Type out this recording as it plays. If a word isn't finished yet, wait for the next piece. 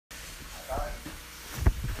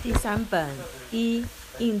第三本一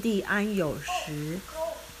印第安有时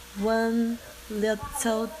One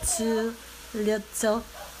little, two little,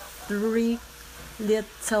 three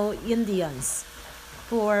little Indians,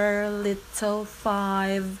 four little,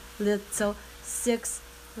 five little, six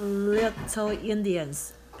little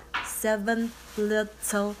Indians, seven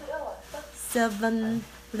little,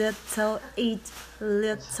 eight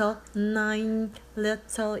little, nine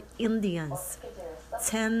little Indians,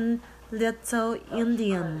 10 little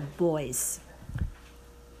Indian boys,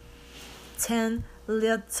 10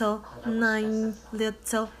 little, 9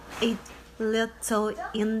 little, 8 little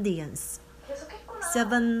Indians,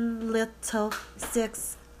 7 little,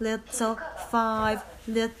 6 little, 5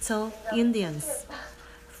 little Indians,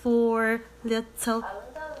 4 little,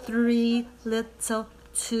 3 little,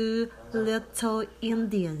 2 little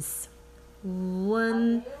Indians,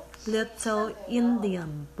 1 little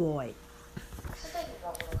Indian boy.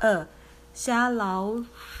 2. 虾老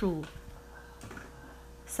鼠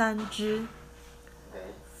3只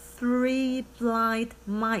 3 blind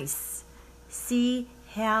mice. See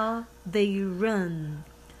how they run.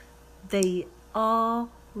 They all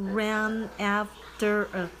ran after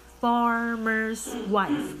a farmer's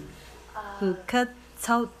wife who cut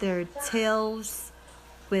out their tails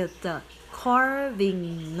with a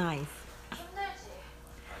carving knife.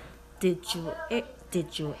 Did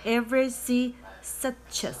you ever see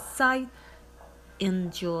such a sight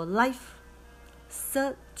in your life?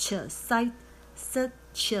 Such a sight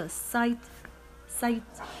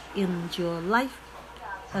in your life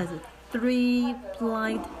as 3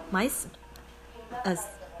 blind mice, as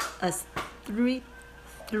 3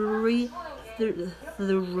 blind mice,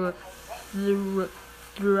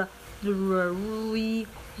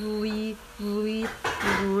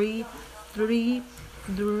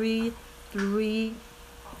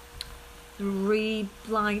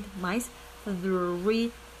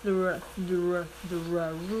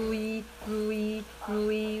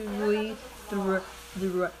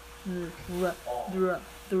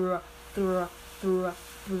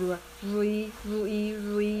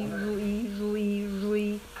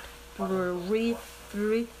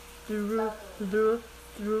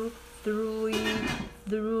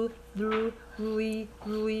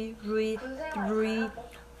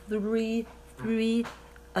 3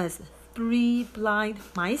 as 3 blind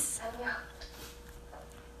mice,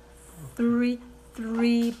 3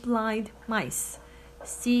 blind mice.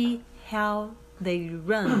 See how they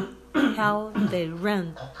run, how they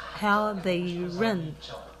run, how they run,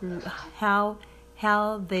 how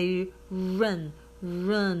they run,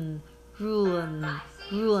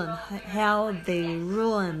 how they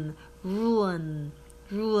run.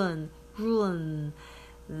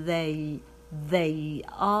 They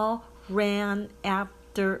all ran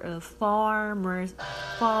after a farmer's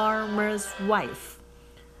wife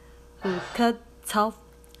who cut off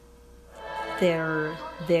their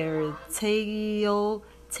tails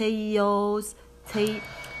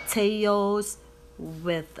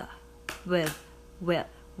with the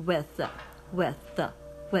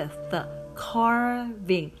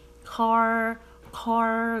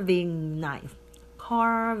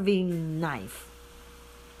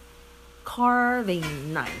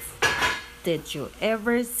carving knife. Did you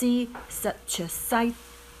ever see such a sight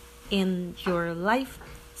in your life?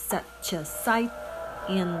 Such a sight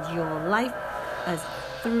in your life as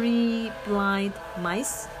 3 blind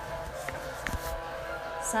mice.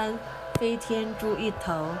 3. 飞天猪一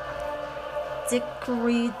头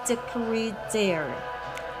Dickory dare.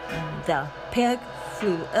 The pig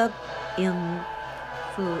flew up in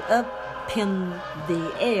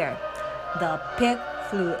the air. The pig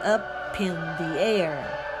flew up in the air.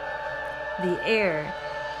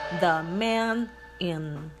 The man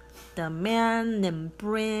in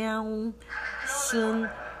brown soon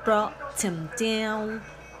brought him down.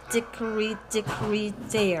 Dickory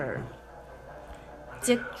dare.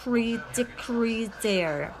 Dickory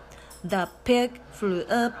dare. The pig flew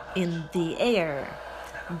up in the air.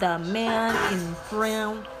 The man in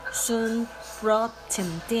brown soon brought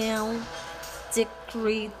him down.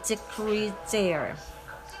 Dickory dare.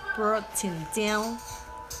 Brought him down.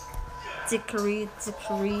 Dickory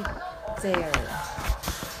dare.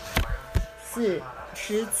 4.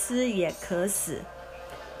 食吃也可死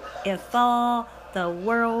If all the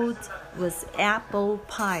world was apple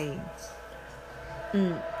pie,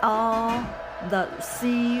 and all the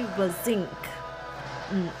sea was ink,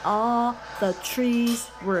 and all the trees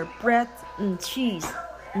were bread and cheese,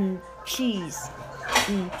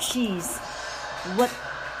 what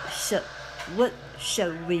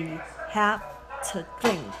should we have to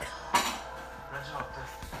drink?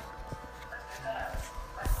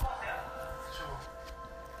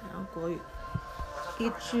 国语。一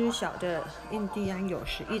只小的印第安勇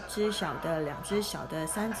士，一只小的，两只小的，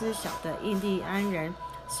三只小的印第安人，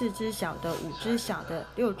四只小的，五只小的，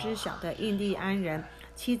六只小的印第安人，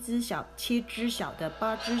七只小的，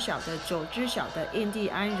八只小的，九只小的印第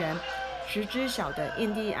安人，十只小的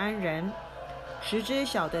印第安人，十只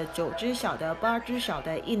小的，九只小的，八只小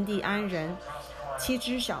的印第安人，七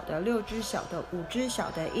只小的，六只小的，五只小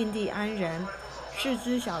的印第安人，四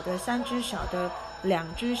只小的，三只小的，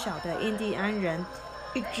两只小的印第安人，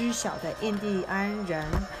一只小的印第安人，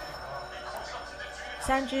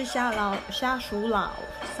三只虾鼠佬，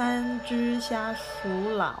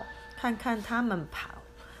看看他们跑，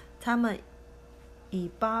他们尾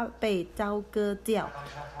巴被刀割掉，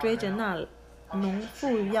追着那农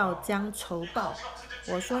妇要将仇报。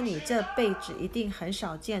我说你这辈子一定很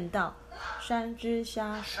少见到三只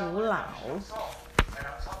虾鼠佬。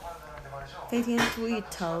飞天猪一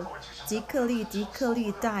头，迪克利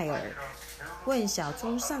戴尔问小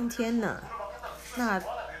猪上天呢，那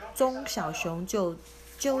中小熊就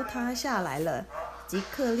揪他下来了。迪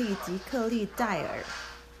克利戴尔，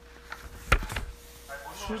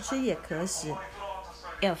十只也可死。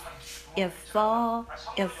If all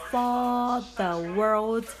the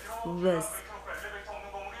world was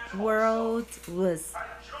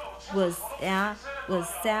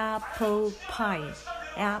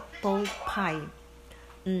apple pie,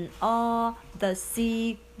 and all the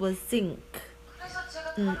sea was zinc,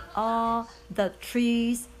 and all the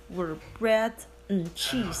trees were bread and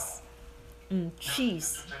cheese.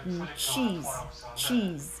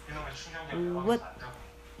 What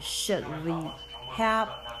should we have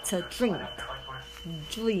to drink?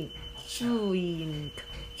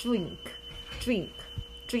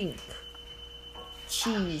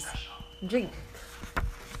 Cheese, drink.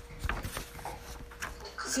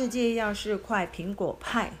 世界要是块苹果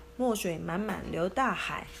派，墨水满满流大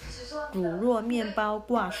海，乳酪面包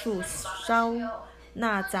挂树梢，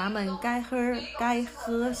那咱们该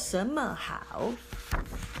喝什么好？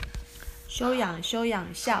休养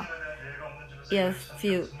笑。If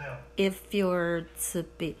you're to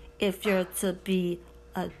be a gentleman, if you're to be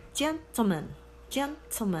a gentleman,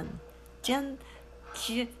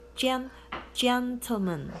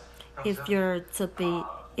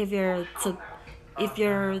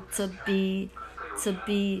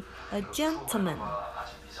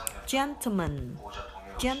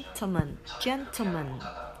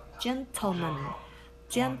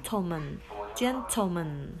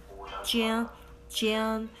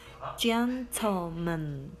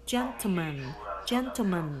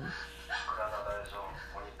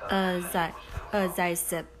 as I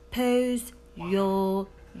suppose you'll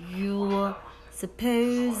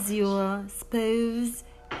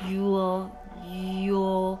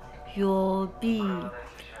be.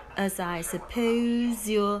 As I suppose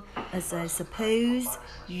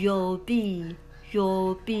you'll be.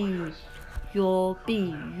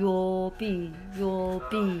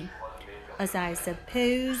 As I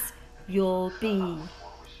suppose you'll be.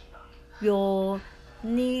 You'll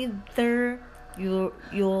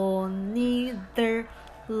neither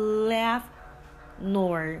laugh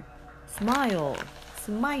nor smile.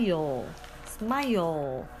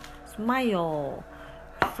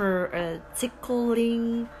 For a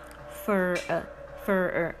tickling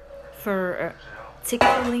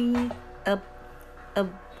up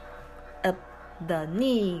the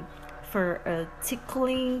knee. For a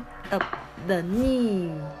tickling up the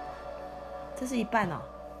knee. 这是一半哦。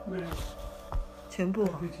全部。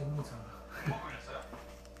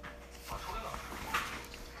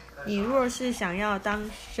你若是想要当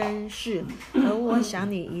绅士，而我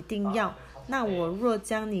想你一定要，那我若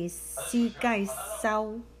将你膝盖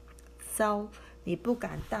搔，你不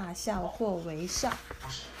敢大笑或微笑。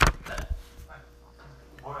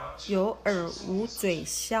有耳无嘴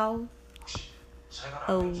箫。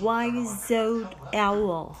A wise-old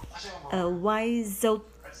owl. A wise-old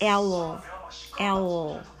owl.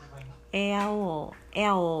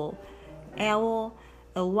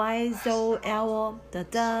 A wise-old owl. Da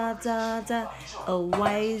da da da. A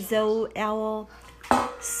wise-old owl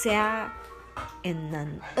sat in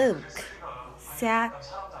an oak. Sat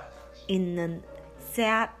in an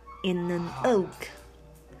oak.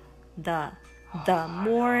 The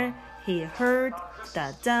more he heard,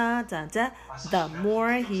 da da da da. The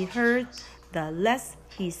more he heard, the less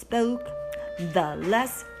he spoke. The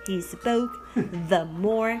less he spoke, the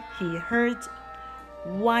more he heard.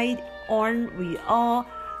 Why aren't we all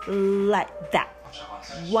like that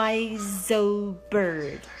wise-old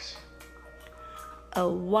bird? A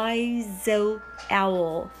wise-old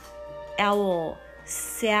owl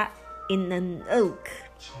sat in an oak.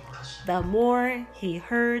 The more he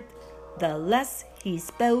heard, The less he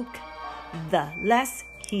spoke, the less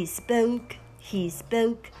he spoke,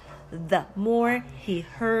 the more he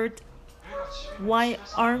heard. Why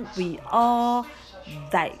aren't we all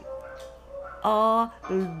like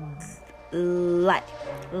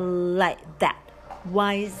that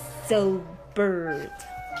wise old bird?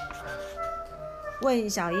 问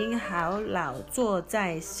小英好老坐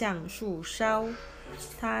在橡树梢，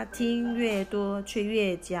他听越多却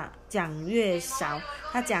越讲越少，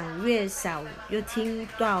他讲越少又听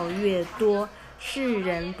到越多，世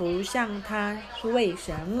人不像他是为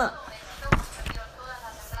什么？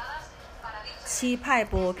七派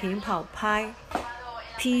博平跑拍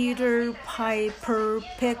Peter Piper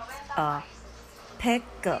picked a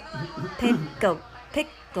pickled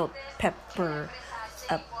pepper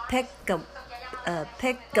a pickled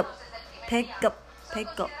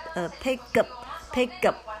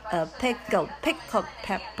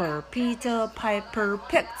pepper Peter Piper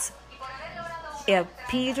picked. If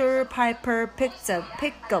Peter Piper picks a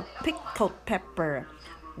pickled pepper,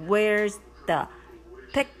 where's the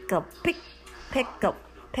pickled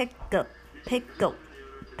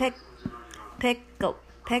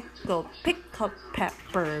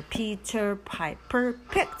pepper Peter Piper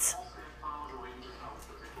picked?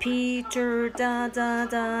 Peter da da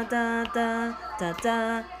da da da da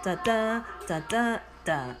da da da da da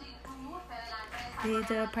da.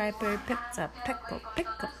 Peter Piper picked a pickled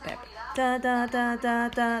pepper. Da da da da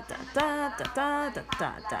da da da da da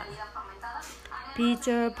da da.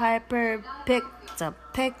 Peter Piper picked a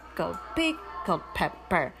pickled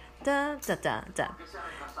pepper. Da da da da.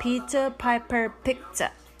 Peter Piper picked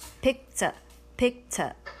a pickled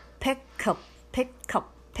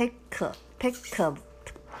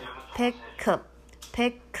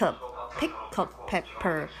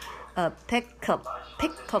pepper. A pickled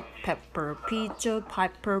pepper Peter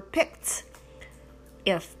Piper picked.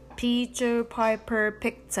 If Peter Piper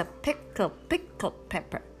picked a pickled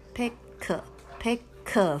pepper,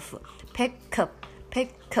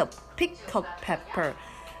 pickled pepper,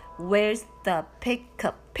 where's the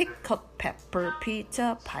pickled pepper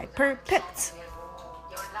Peter Piper picked?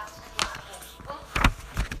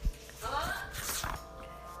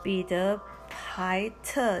 彼得排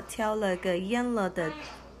特挑了个腌了的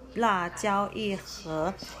辣椒一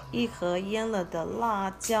盒腌了的辣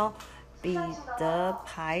椒。彼得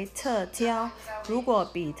排特挑，如果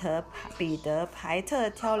彼得排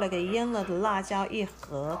特挑了个腌了的辣椒一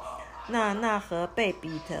盒，那盒被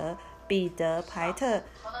彼得排特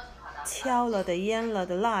挑了的腌了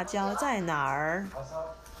的辣椒在哪儿？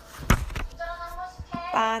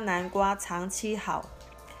把南瓜藏起好。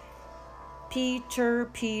Peter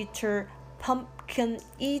Pumpkin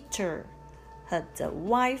Eater had the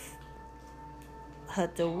wife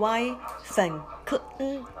and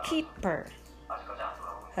couldn't keep her.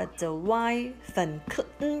 Had the wife and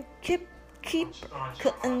couldn't keep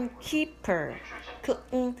her.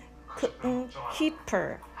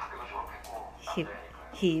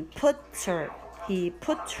 He put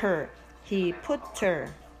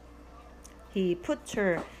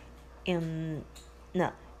her in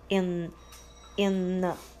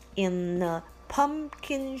a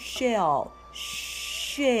pumpkin shell.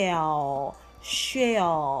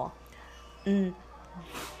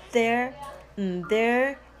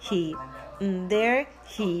 There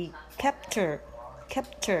he kept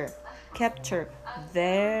her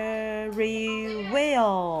very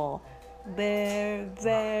well.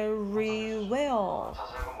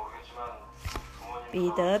彼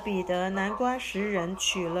得，南瓜食人，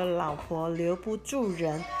娶了老婆留不住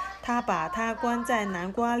人，他把她关在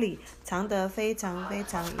南瓜里，藏得非常非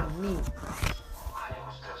常隐秘。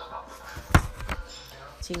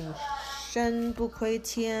谨慎不亏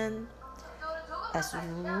天 ，as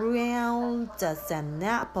round as an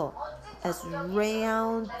apple, as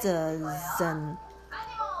round as an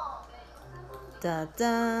da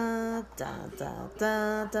da da da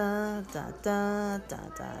da da da da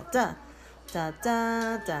da da da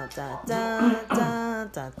da da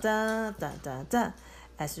da da da da da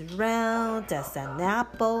as round as an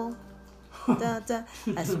apple, da da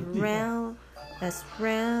as round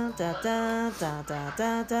da da da da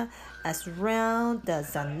da da as round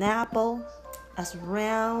as an apple, as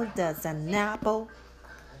round as an apple,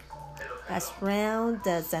 as round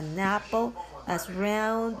as an apple, as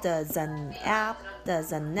round as an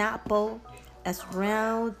apple, as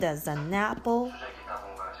round as an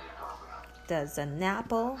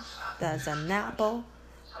apple,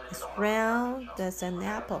 as round as an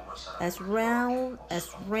apple, as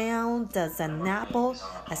round as an apple,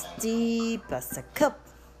 as deep as a cup.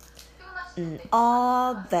 And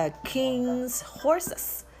all the king's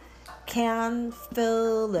horses can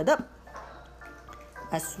fill it up.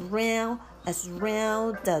 as round as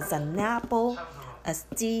an apple, as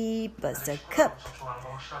deep as a cup.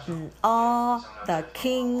 And all the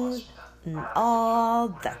king's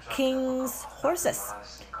horses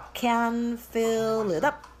can fill it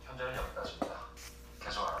up.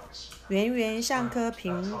 圆圆像颗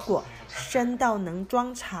苹果，深到能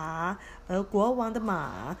装茶，而国王的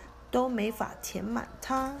马都没法填满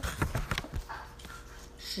它。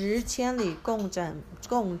10千里共枕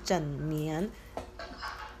眠。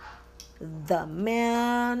The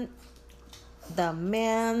man年The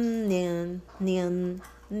man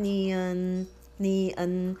年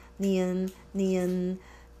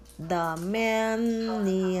The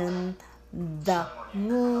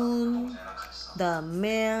moon The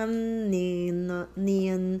man年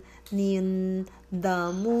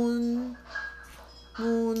The moon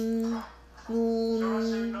The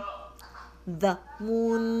moon The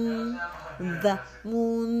moon The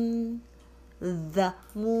moon The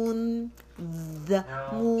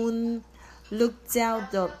moon looked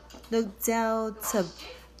out of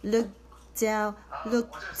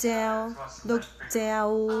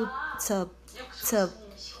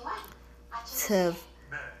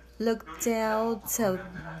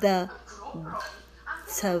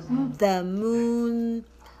the moon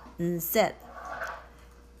and said,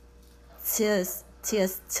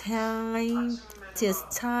 "'Tis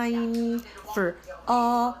time for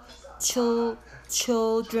all children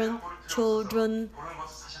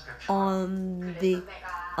on the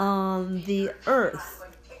earth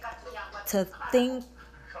to think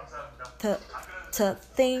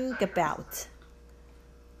about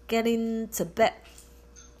getting to bed."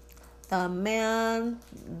 The man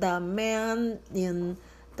in the moon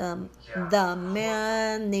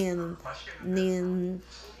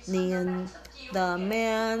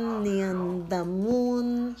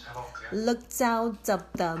looked out of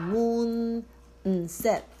the moon and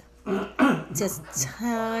said, "'Tis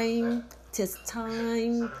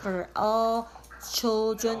time for all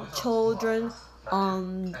children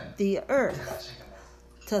on the earth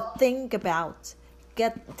to think about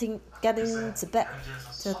getting to bed.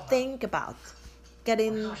 To think about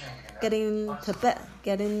getting to bed.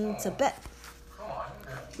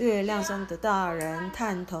 月亮上的大人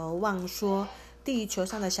探头望说，地球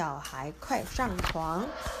上的小孩快上床。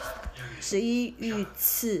11御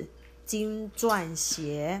赐金钻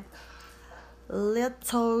鞋。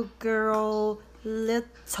Little girl,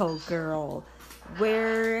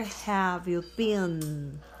 where have you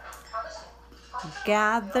been?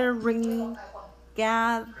 Gathering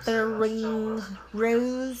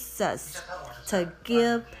roses to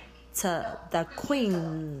give to the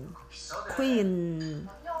queen.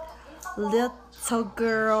 Little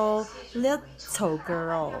girl,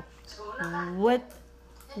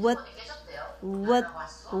 what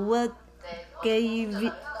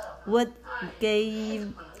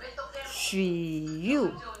gave she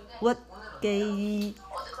you? What gave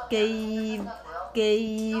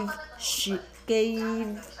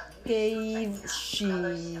she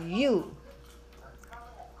you?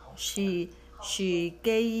 She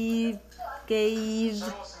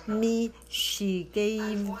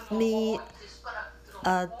gave me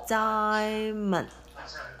a diamond,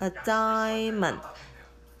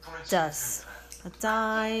 just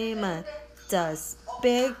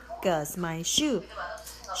big as my shoe.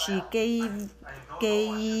 She gave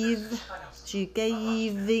me. She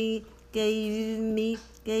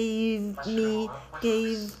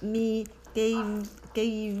gave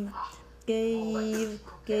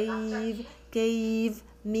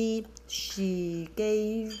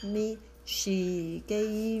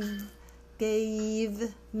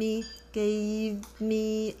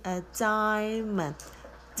me a diamond,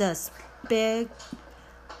 as big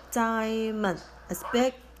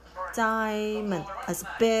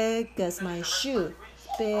as my shoe.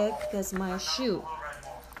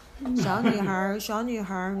小女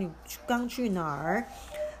孩，你刚去哪儿？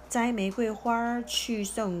摘玫瑰花去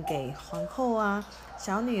送给皇后啊！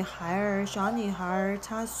小女孩，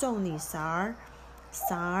她送你啥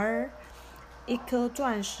儿？一颗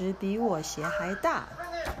钻石比我鞋还大。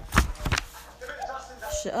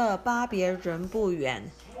12巴别人不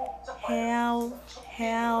远。How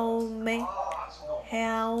many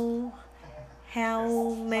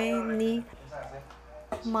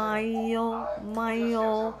miles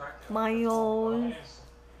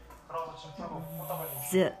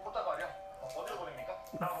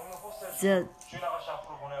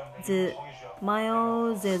the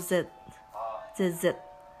miles is it?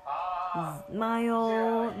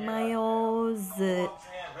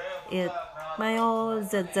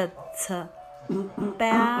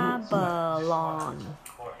 Babylon.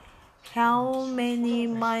 How many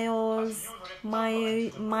miles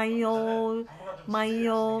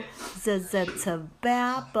is it to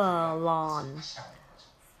Babylon?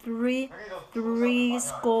 Three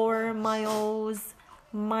score miles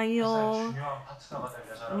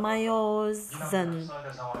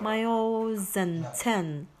and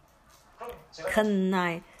 10. Can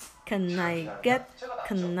I get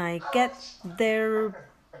there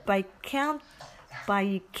by candlelight?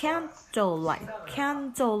 By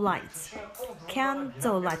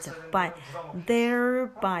there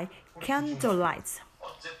by candlelight.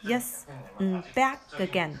 Yes, back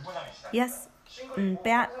again. Yes,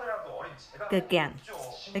 back again.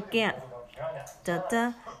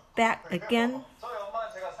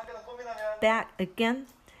 Back again.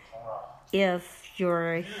 If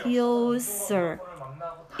your heels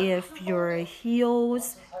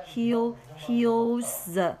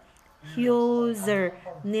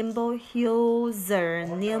nimble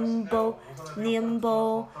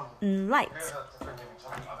light,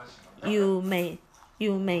 you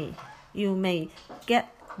may get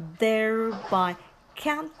there by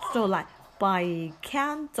candlelight.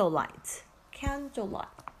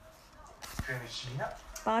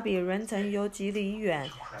巴比伦城有几里远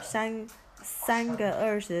？3个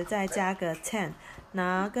20再加个 10，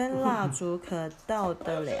 哪根蜡烛可到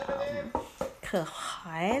得了？可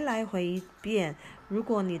还来回一遍。如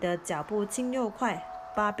果你的脚步轻又快，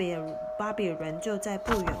巴比伦就在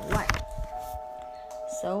不远外。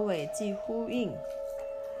首尾句呼应。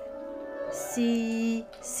See,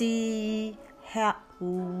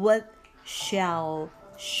 what shall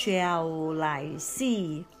I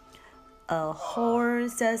see? A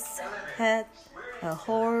horse's head,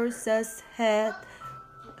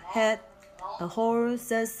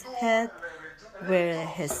 where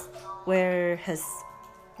his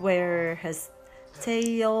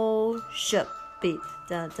tail should be.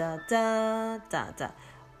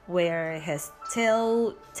 Where his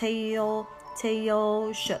tail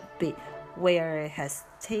should be. Where his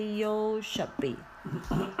tail should be.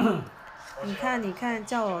 你看，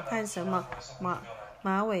叫我看什么？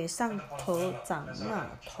马尾上头长马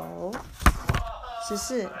头。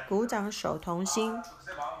14. 鼓掌手同心。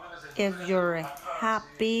If you're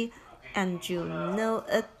happy and you know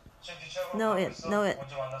it.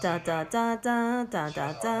 Da da da da da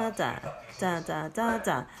da da da da da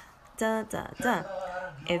da da da da.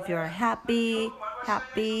 If you're happy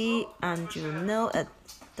and you know it.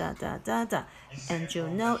 Da da da da. And you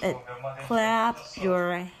know it. Clap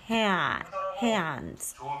your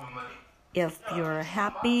hands. If you're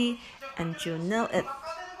happy and you know it.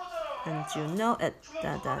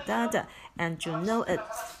 Da da da da. And you know it.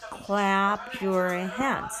 Clap your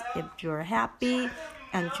hands. If you're happy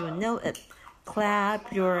and you know it.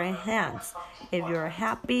 Clap your hands. If you're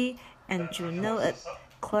happy and you know it.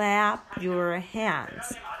 Clap your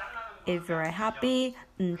hands. If you're happy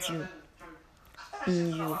and you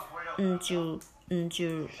know it. And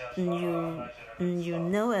you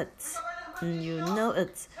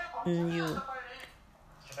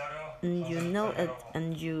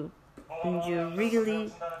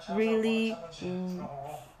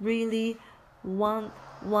really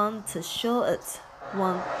want to show it.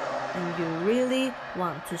 And you really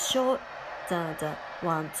want to show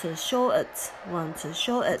it.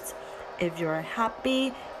 If you're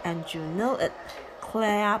happy and you know it,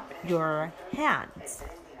 clap your hands.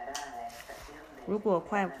 如果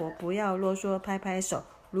快活，不要啰嗦，拍拍手。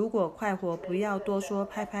如果快活，不要多说，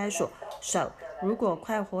拍拍手。如果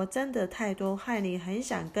快活真的太多，害你很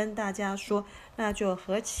想跟大家说，那就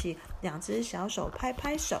合起2只小手，拍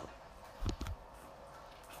拍手。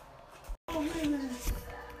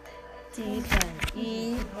基本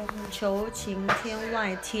1，求晴天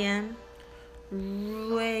外天。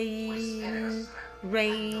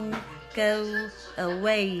Rain, go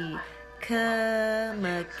away, come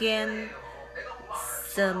again.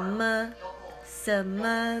 Some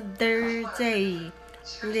other day,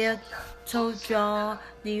 little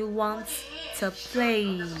Johnny wants to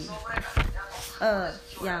play. 2.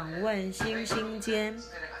 仰问星星间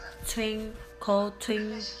Twinkle,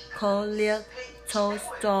 twinkle, little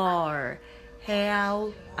star.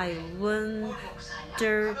 How I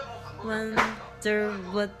wonder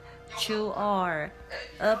what you are.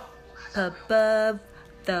 Up above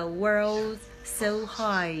the world so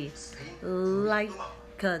high, like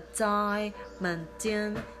a diamond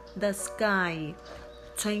in the sky.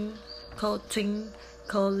 Twinkle,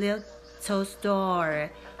 twinkle, little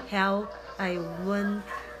star. How I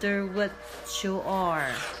wonder what you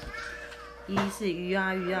are. 1是鱼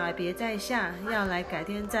啊鱼啊别再下，要来改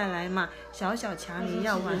天再来嘛，小强你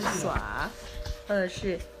要玩耍。2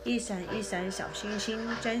是一闪一闪小星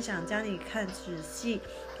星，真想将你看仔细，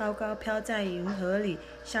高高飘在银河里，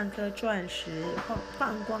像颗钻石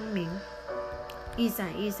放光明。一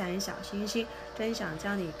闪一闪小星星，真想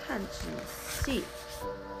将你看仔细。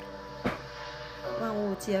万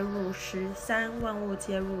物皆入诗，万物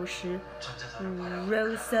皆入诗。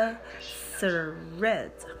Rosa red,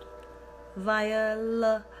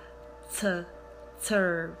 violet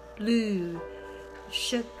blue,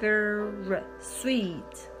 sugar sweet.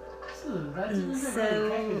 So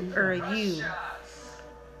are you.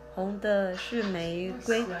 红的是玫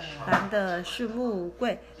瑰，蓝的是木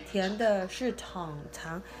桂，甜的是糖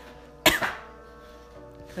糖，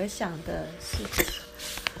可想的是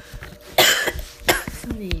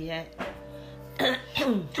你耶。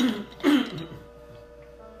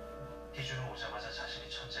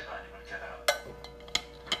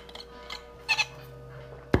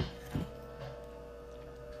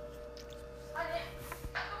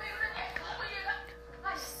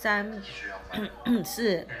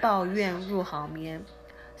4抱怨入好眠。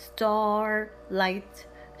Starlight,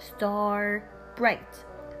 star bright,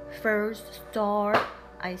 first star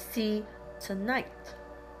I see tonight.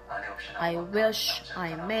 I wish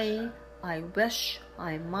I may, I wish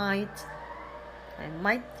I might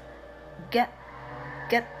get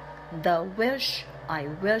the wish I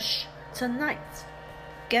wish tonight.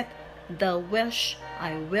 Get the wish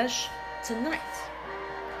I wish tonight.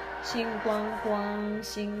 心光光，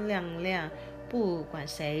心亮亮，不管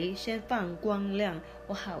谁先放光亮。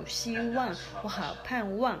我好希望，我好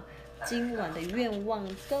盼望，今晚的愿望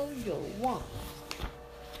都有望。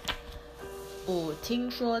5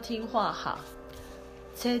听说听话好。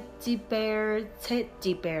Teddy bear,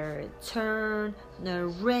 teddy bear, turn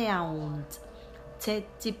around.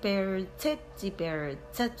 Teddy bear, teddy bear,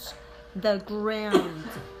 touch the ground.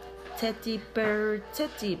 Teddy bear,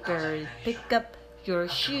 pick up your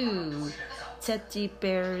shoe. Teddy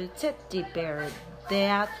bear,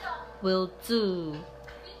 that will do.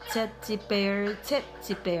 Teddy bear,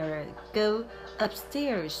 go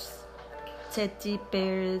upstairs. Teddy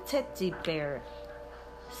bear,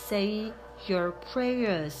 say your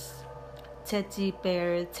prayers. Teddy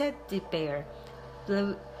bear,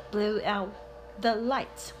 blow out the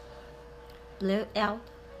light. Blow out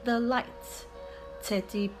the light.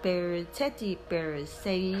 Teddy bear,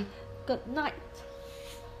 say good night.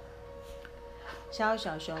 小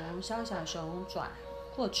小熊转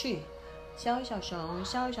过去，小小熊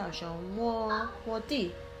摸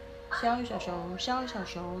地，小小熊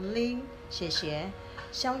拎鞋鞋，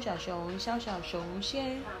小小熊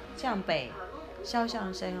先向北，小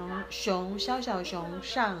小熊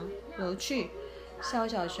上楼去，小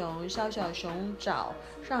小熊找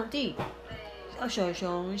上帝，小小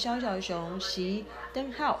熊熄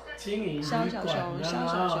灯号，小小熊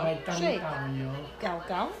睡搞。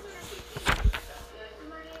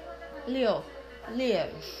6猎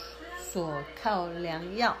索靠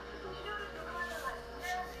良药。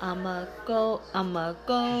I'm a gold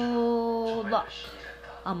lock.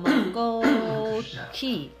 I'm a gold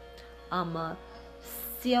key. I'm a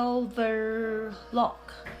silver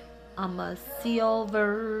lock. I'm a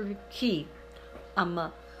silver key. I'm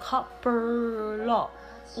a copper lock.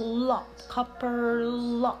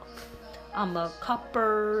 I'm a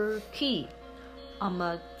copper key. I'm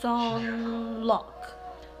a John lock.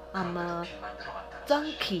 I'm a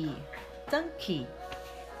donkey.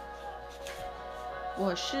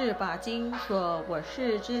 我是把金锁，我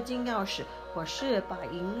是只金钥匙；我是把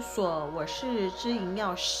银锁，我是只银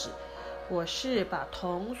钥匙；我是把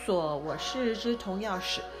铜锁，我是只铜钥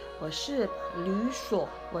匙；我是把驴锁，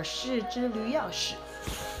我是只驴钥匙。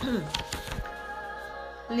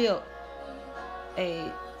6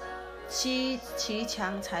骑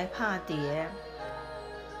墙才怕跌。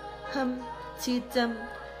七针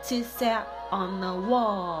七 sat on the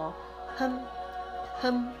wall.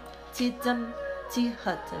 七针七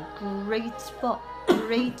had a great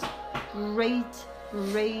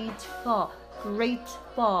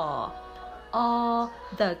fall. All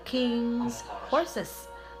the king's horses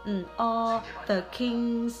and all the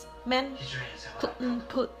king's men couldn't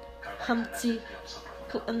put Humpty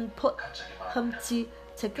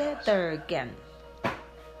together again.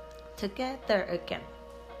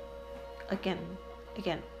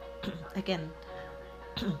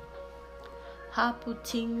哈不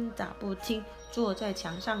听打不听，坐在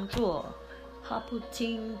墙上坐。哈不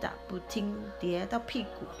听打不听，跌到屁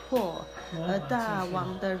股破。和大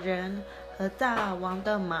王的人和大王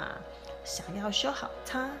的马，想要修好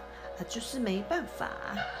它，就是没办法。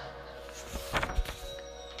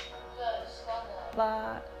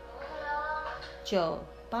9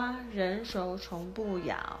人手虫不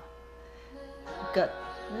咬。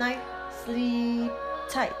night, sleep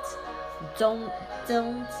tight. Don't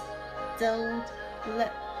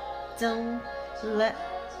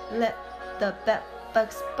let the bed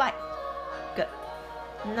bugs bite. Good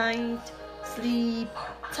night, sleep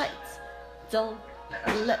tight. Don't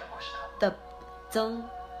let the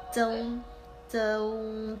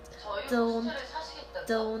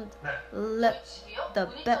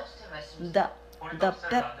let the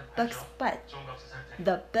bed bugs bite.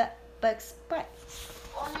 The bed bugs bite.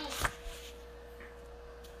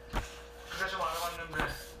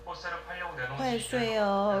快睡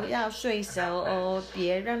哦，要睡熟哦，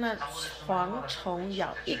别让那蝗虫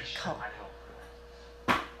咬一口。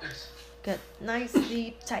Good night,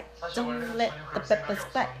 sleep tight. Don't let the bed bugs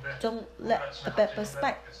bite. Don't let the bed bugs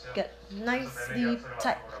bite. Good night, sleep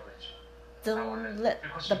tight. Don't let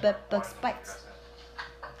the bed bugs bite.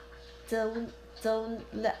 Don't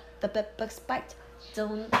let the bed bugs bite.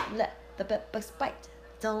 Don't let the bed bugs bite.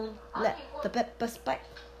 Don't let the bed bugs bite.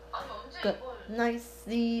 Good night,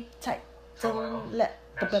 sleep tight. Don't let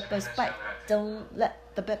the bed bugs bite. Don't let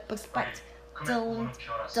the bed bugs bite.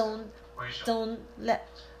 Don't let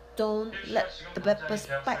the bed bugs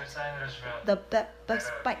bite. The bed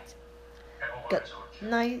bugs bite. Good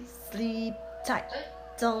night, sleep tight.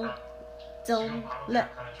 Don't let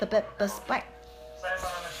the bed bugs bite.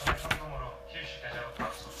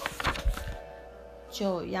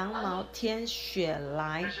 九羊毛天雪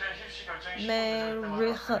来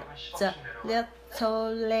 ，Mary heard the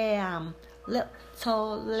little lamb,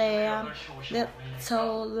 little lamb,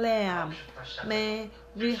 little lamb.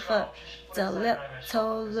 Mary heard the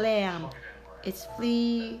little lamb. It's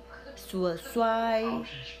free, 所衰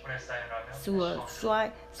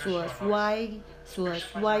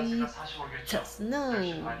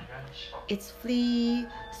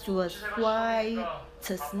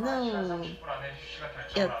to snow. It's free,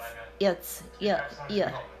 所衰 to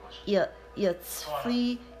snow. It's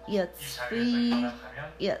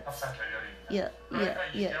free,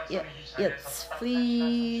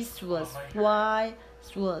 it's free, it's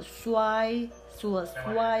free, 所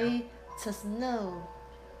衰 to snow.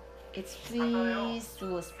 It's free,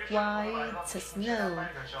 所衰 to snow.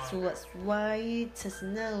 所衰 to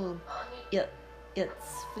snow.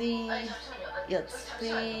 It's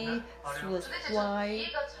free, 所衰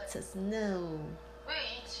to snow.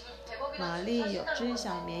 玛丽有只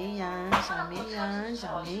小绵羊，小绵羊，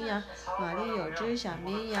小绵羊。玛丽有只小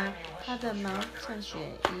绵羊，它的毛像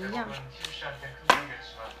雪一样。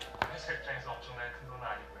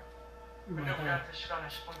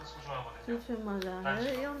就是嘛的，还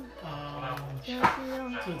是用，就是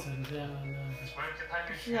用，做成这样的。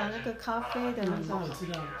是啊，那个咖啡的那个，我知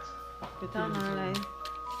道。给它拿来，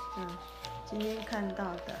今天看到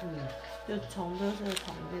的，就从这个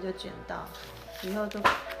桶里面就捡到，以后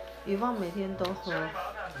以后每天都喝，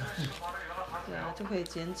对啊，就可以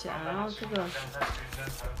捡起来，然后这个，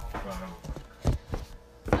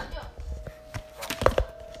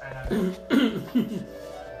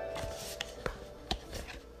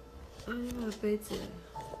那个杯子，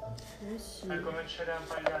我洗2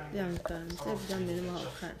根，这比较没那么好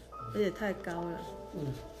看，而且太高了。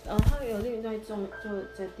然后它有另外重，就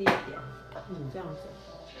再低一点，这样子。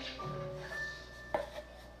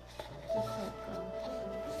这太高。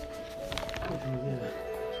为什么这样？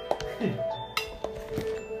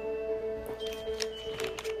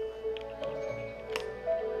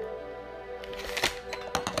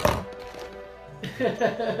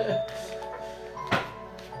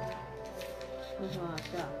为什么好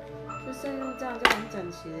笑？就是用这样就很整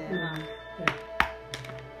齐的嘛。对。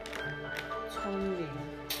聪明。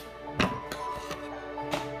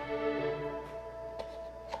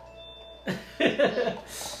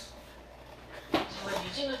정말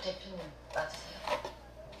유진우 대표님 맞으세요?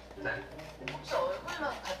 네. 혹시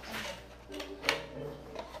얼굴만 같은데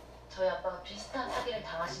저희 아빠가 비슷한 사기를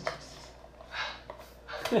당하신 적 있으세요?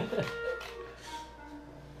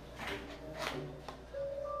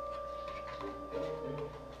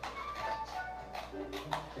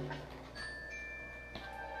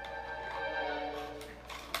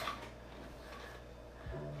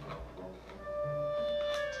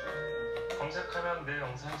 검색하면 내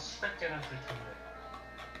영상 수백 개는 뜰 텐데.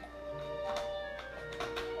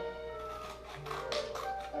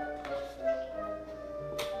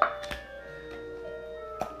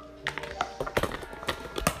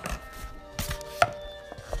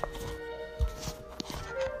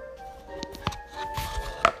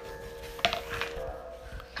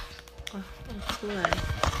出来。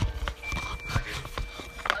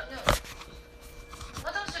 아니요.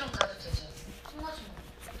 화장실은 가도 되죠. 통화 좀.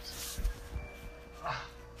 아,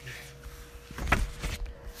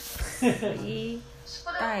 예. 이.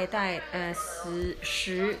 숟가락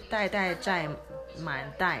时代代在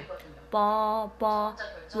满代。ball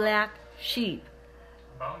black sheep.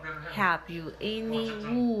 마음대로 해. Have you any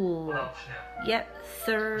wool? Yes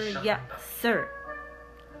sir, yes sir.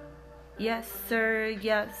 Yes sir,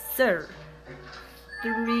 yes sir.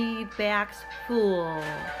 3 bags full.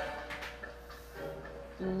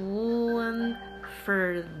 1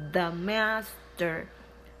 for the master.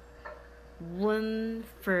 1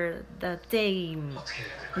 for the dame. 어떻게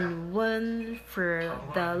해야 돼? 1 for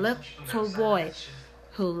the little boy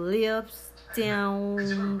who lives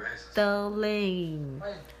down the lane.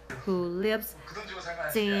 Who lives 그돈 주고 살면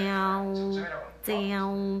안 돼.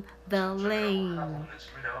 down the lane.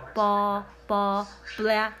 Ball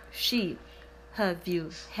black sheep. Have you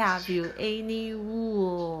any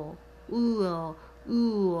wool? Wool.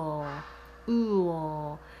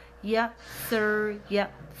 Yes sir, yes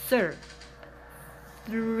sir.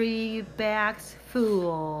 3 bags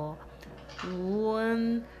full.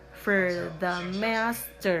 1 for the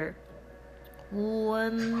master.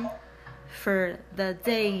 1 for the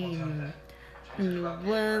dame.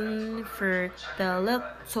 1 for the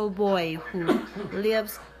little boy who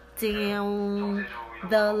lives down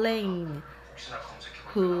the lane.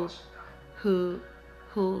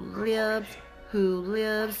 Who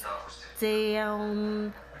lives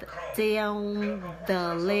down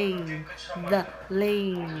the lane. The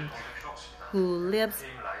lane. Who lives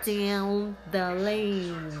down the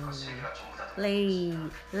lane.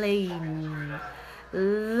 Lane.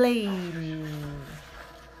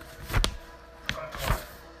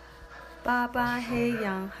 巴巴黑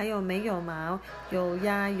羊还有没有毛？有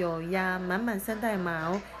呀，满满3袋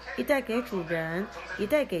毛，一袋给主人，一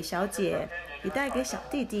袋给小姐，一袋给小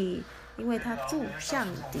弟弟，因为他住巷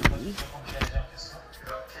底。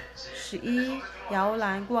11摇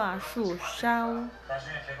篮挂树梢。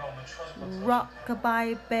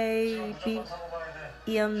Rockabye baby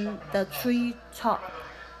in the tree top.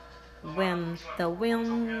 When the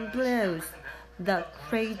wind blows, the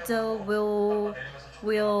cradle will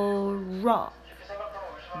rock.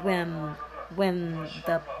 When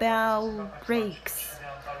the bell breaks,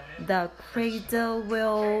 the cradle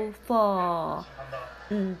will fall.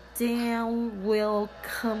 Down will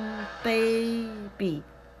come baby.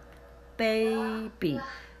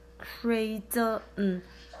 Cradle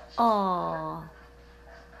all.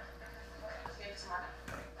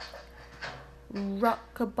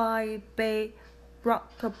 Rockabye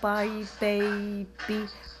baby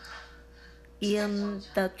in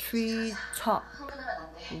the tree top.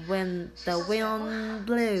 When the wind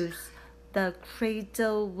blows, the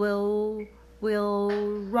cradle will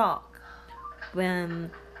rock.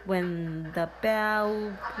 When the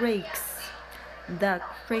bell breaks, the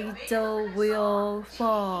cradle will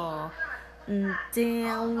fall.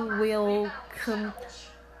 Down will come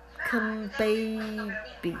baby.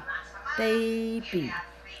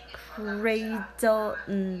 Cradle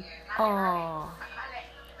all.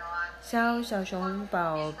 小熊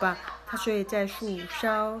宝宝，它睡在树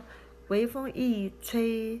梢，微风一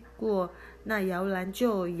吹过，那摇篮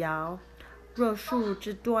就摇。若树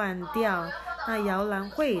枝断掉，那摇篮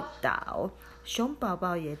会倒，熊宝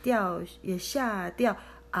宝也吓掉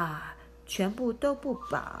啊，全部都不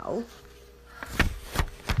保。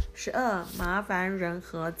12麻烦人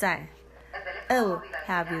何在？ Oh,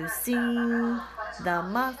 have you seen the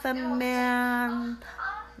Muffin Man?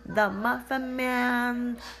 The Muffin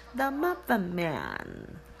Man, the Muffin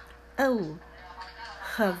Man. Oh,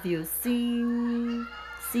 have you seen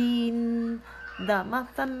the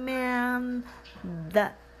Muffin Man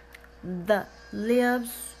that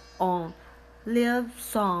lives on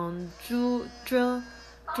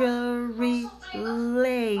Drury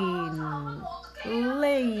Lane?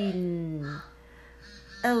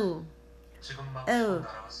 Oh,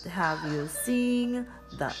 have you seen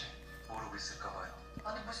the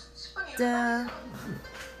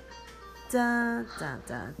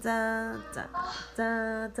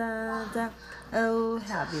Oh,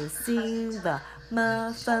 have you seen the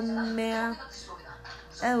Muffin Man?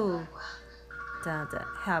 Oh,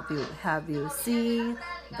 have you seen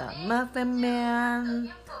the Muffin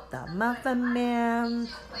Man? The Muffin Man,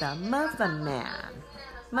 the Muffin Man,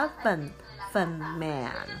 Muffin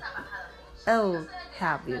Man. Oh,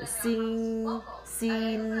 have you seen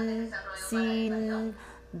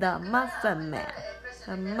the Muffin Man?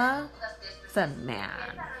 The Muffin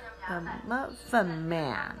Man, the Muffin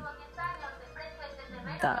Man.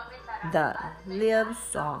 The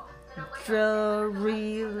lives on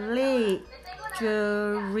Drury Lane.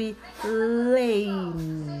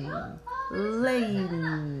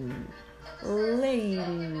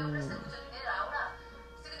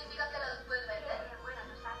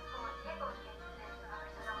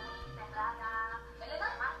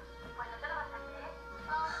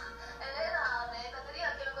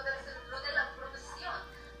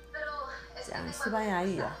 西班牙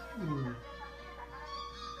语啊，嗯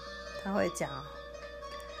他会讲。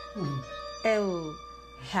嗯 Oh,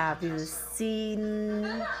 have you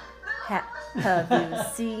seen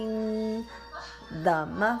the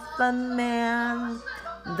Muffin Man?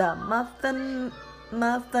 The Muffin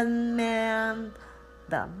Man,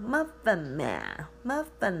 the Muffin Man,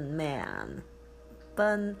 Muffin Man,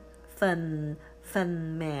 Fun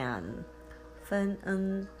Man,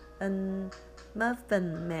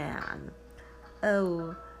 Muffin Man.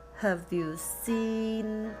 Oh, have you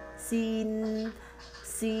seen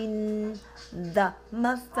the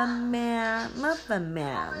Muffin Man? Muffin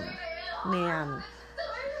Man.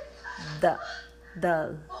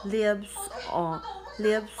 The lives on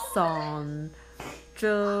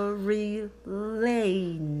Drury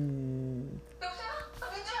Lane.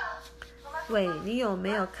 喂，你有没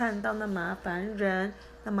有看到那麻烦人？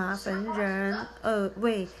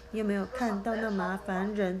喂，你有没有看到那麻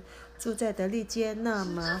烦人？住在德利街那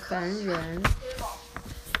麻烦人。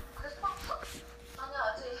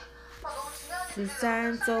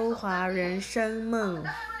13周华人生梦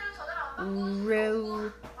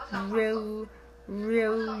row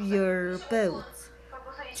your boat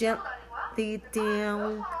gently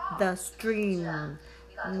down the stream,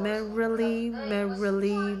 merrily,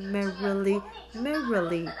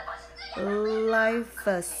 life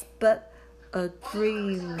is but a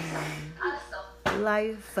dream,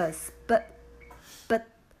 life is but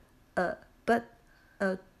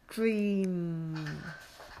a dream.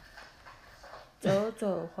 走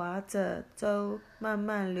走划着舟，慢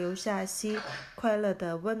慢流下溪，快乐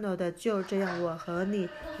的温柔的，就这样我和你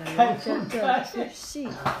两人真的出戏。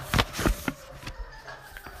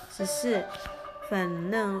14粉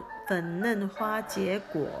嫩花结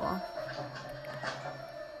果。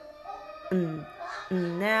An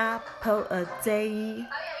apple a day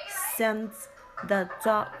sends the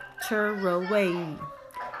doctor away.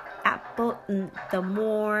 Apple in the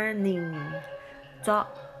morning,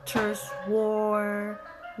 doctor's warning.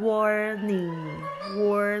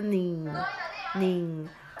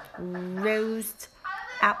 Roast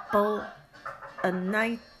apple a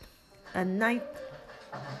night, and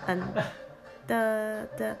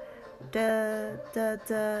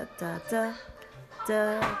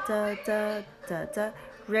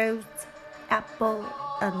roast apple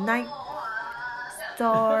a night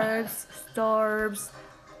starves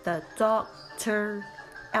the doctor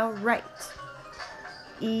outright.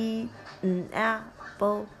 Eat an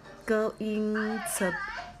apple going to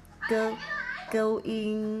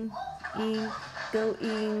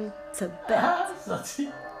bed. 手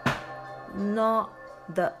机 Knock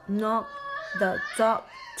the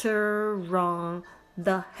doctor on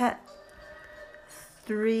the head.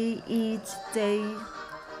 3 each day,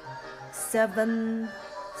 7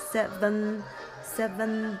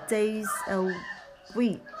 days a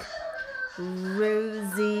week.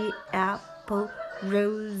 Rosy apple,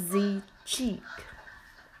 rosy cheek.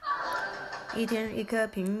 一天一颗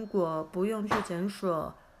苹果，不用去诊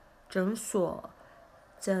所。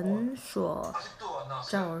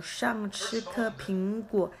早上吃颗苹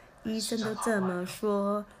果，医生都这么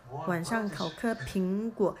说。晚上烤颗苹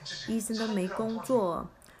果，医生都没工作。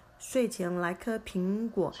睡前来颗苹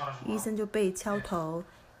果，医生就被敲头。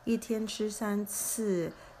一天吃3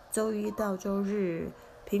次，周一到周日，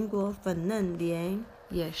苹果粉嫩莲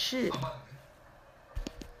也是。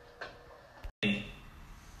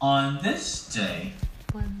On this day.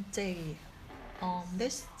 One day, on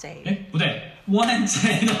this day. 哎，不对 ，one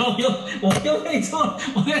day， 我又背错了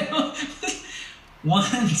，one day. One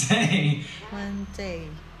day.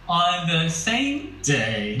 On the same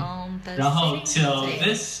day. On the 然后 same till day.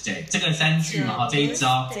 this day， 这个3句嘛，好，这一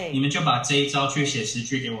招 Till this day 你们就把这一招去写10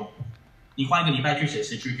句给我。你花1个礼拜去写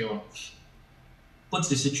10句给我，不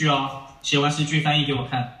止10句哦，写完10句翻译给我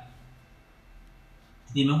看。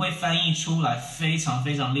你们会翻译出来非常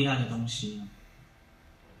非常厉害的东西。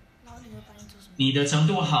你的程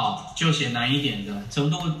度好就写难一点的，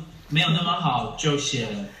程度没有那么好就写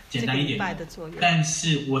简单一点的。但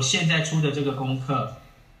是我现在出的这个功课，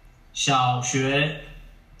小学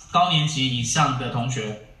高年级以上的同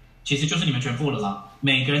学，其实就是你们全部了啦。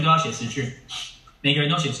每个人都要写10句，每个人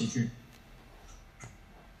都写10句。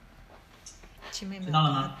请妹妹知道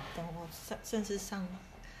了吗？等我顺势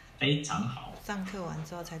非常好。上课完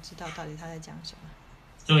之后才知道到底他在讲什么。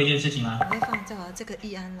最后一件事情啦，我会放这个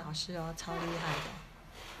易安老师哦，超厉害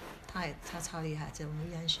的，他超厉害，这我们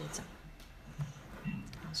易安学长。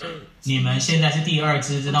所以你们现在是第2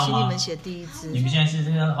支，知道吗？请你们写第1支。你们现在是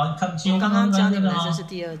这个，好像看我刚刚教你们的这是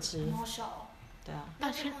第2支。好小哦。对啊。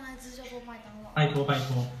那最后那只叫做麦当劳。拜托，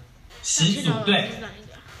始祖对，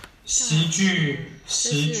十句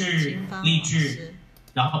例句，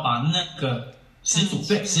然后把那个十组，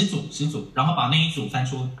然后把那一组翻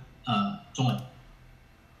出中文。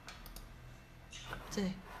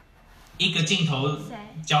对，一个镜头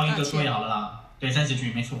教一个对好了啦，对，30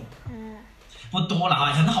句没错。不多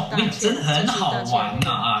啦，很好，真的很好玩呐！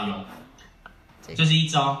啊哟，这是一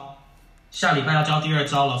招，下礼拜要教第2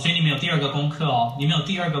招了，所以你们有第2个功课哦，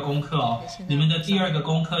你们的第2个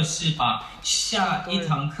功课是把下一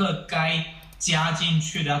堂课该加进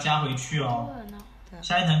去的要加回去哦。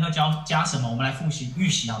下一堂课加什么？我们来复习预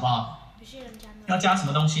习好不好？要加什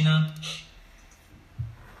么东西呢？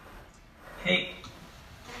嘿。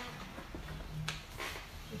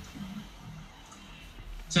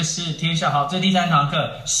这是天下好，这第3堂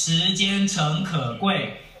课，时间诚可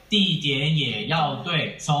贵，地点也要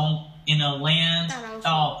对，从 in a land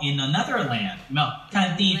到 in another land， 有没有？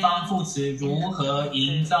看地方副词如何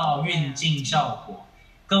营造运镜效果。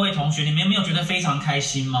各位同学，你们有没有觉得非常开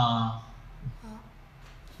心吗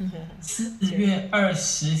？4月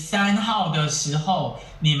23号的时候，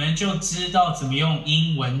你们就知道怎么用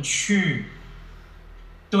英文去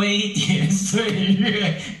堆叠岁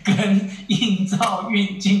月跟营造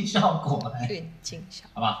运镜效果，运镜效，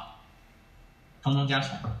好吧？通通加起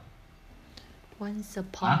来。Once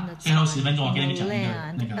upon a time，最后10分钟我跟你们讲一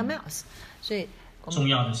个那个所以重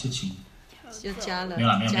要的事情。就加了，没有，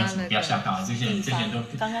不要吓到，这些人都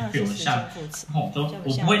被我吓，我不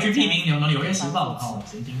会去批评你们《纽约时报》哦，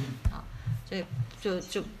神经病。好，所以就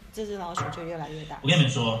这只老鼠就越来越大。我跟你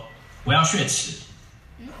们说，我要血池。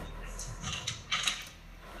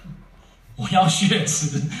我要血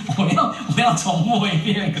池，我要重播一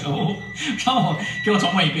遍，可恶！给我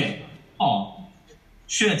重播一遍哦。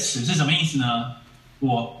血池是什么意思呢？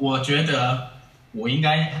我觉得我应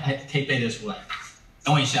该还可以背得出来。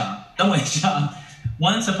等我一下。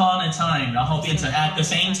Once upon a time， 然后变成 at the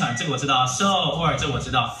same time， 这个我知道。So or 这个我知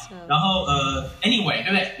道。然后anyway， 对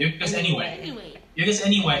不对？有一个是 anyway，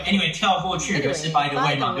 跳过去，有个是 by the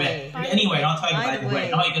way 嘛，对不对？ anyway， 然后跳一个 by the way，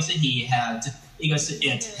 然后一个是 he had， 一个是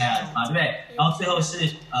it had 嘛，对不对？然后最后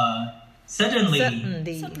是suddenly。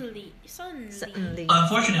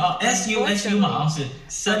Unfortunately， 哦 ，su 嘛，好像是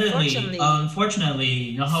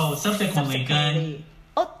suddenly，unfortunately， 然后 subsequently 跟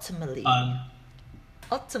ultimately，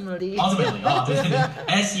 哦，对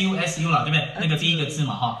su 啦，对不对？那个第一个字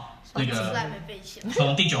嘛，哈，那个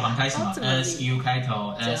从第9行开始嘛 ，su 开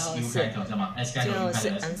头，知道吗 ？s 开头 u 开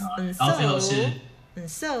头 s， 然后最后是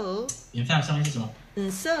so， 你们看上面是什么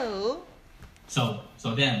 ？so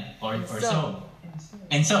then or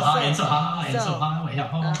so。And so 好，我要。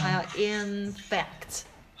还有 in fact。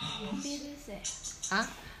旁边是谁？啊，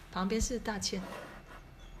旁边是大倩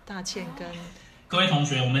跟各位同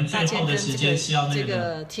学，我们最后的时间是要这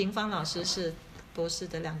个廷芳老师是博士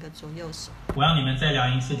的2个左右手。我要你们再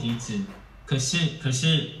量一次体脂，可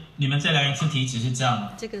是你们再量一次体脂是这样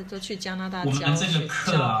的。这个都去加拿大我们这个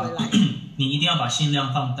课啊，你一定要把心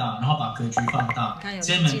量放大，然后把格局放大。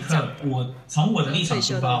这门课我从我的立场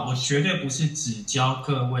出发，我绝对不是只教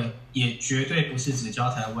各位，也绝对不是只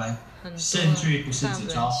教台湾，甚至不是只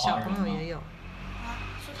教华人嘛。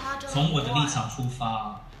从我的立场出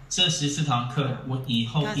发，这14堂课我以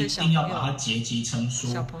后一定要把它结集成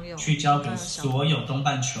书，去教给所有东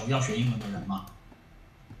半球要学英文的人嘛。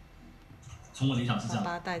从我的立场是这样，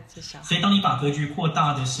所以当你把格局扩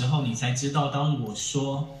大的时候，你才知道，当我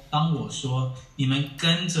说你们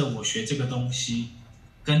跟着我学这个东西，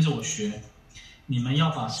跟着我学，你们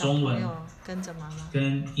要把中文跟着妈妈、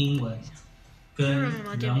跟英文、跟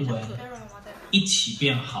人文一起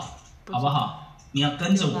变好，好不好？你要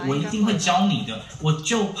跟着我，我一定会教你的，我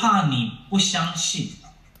就怕你不相信。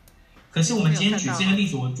可是我们今天举这个例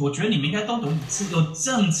子，我觉得你们应该都懂，有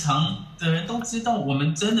正常的人都知道，我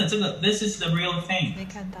们真的这个 this is the real thing，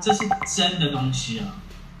 这是真的东西啊，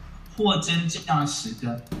货真价实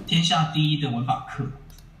的天下第一的文法课。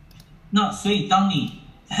那所以当你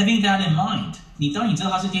having that in mind， 当你知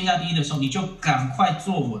道它是天下第一的时候，你就赶快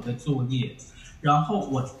做我的作业，然后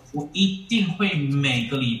我一定会每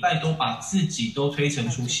个礼拜都把自己都推陈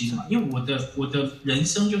出新嘛，因为我的人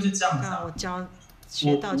生就是这样子啊。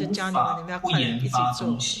学到就教你们，你们要快点一起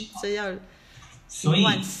做，这要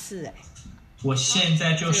14000哎！我现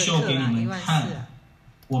在就秀给你们看，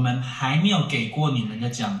我们还没有给过你们的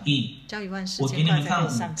讲义，我给你们看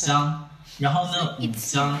5张，然后那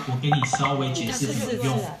5张我给你稍微解释怎么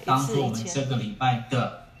用，当做我们这个礼拜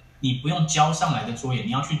的，你不用交上来的作业，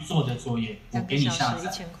你要去做的作业，我给你下载，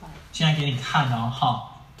现在给你看哦，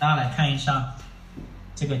好，大家来看一下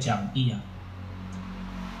这个讲义啊。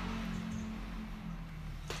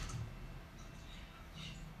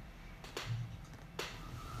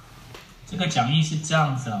这个讲义是这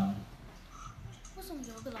样子啊。为什么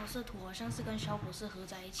有一个老师的图好像是跟小博士合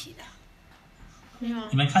在一起的？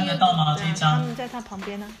你们看得到吗？这一张？他们在他旁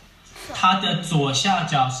边呢。它的左下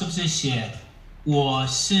角是不是写我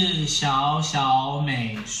是小小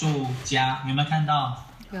美术家？有没有看到？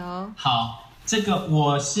有。好，这个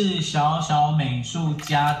我是小小美术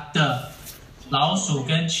家的老鼠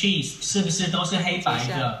跟 cheese 是不是都是黑白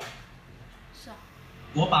的？是啊。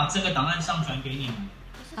我把这个档案上传给你们，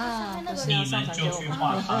你们就去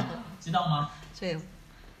画它，知道吗？对。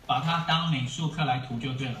把它当美术课来涂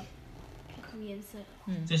就对了。涂颜色。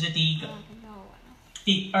这是第一个。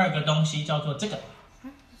第二个东西叫做这个，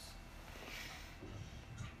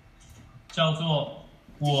叫做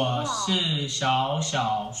我是小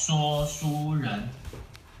小说书人。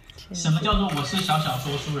什么叫做我是小小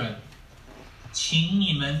说书人？请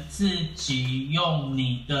你们自己用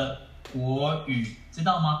你的国语，知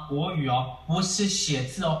道吗？国语哦，不是写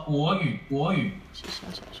字哦，国语，国语。是小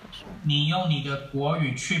小说书。你用你的国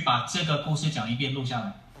语去把这个故事讲一遍，录下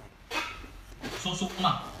来。说书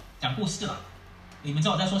嘛，讲故事啦。你们知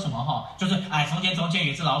道我在说什么哈？就是从前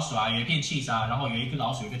有一只老鼠啊，有一片 cheese 啊，然后有一个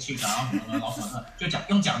老鼠，有一个 cheese 啊，然后什么老鼠就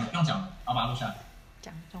用讲的，然后把它录下来。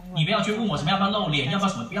讲中文。你不要去问我什么要不要露脸，要不要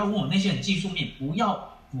什么，不要问我那些很技术面，不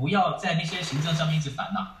要在那些行政上面一直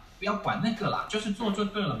烦恼，不要管那个啦，就是做就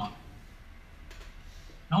对了嘛。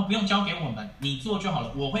然后不用交给我们，你做就好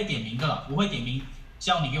了，我会点名的啦，我会点名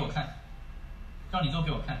叫你给我看，叫你做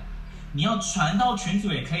给我看。你要传到群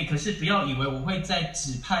组也可以，可是不要以为我会在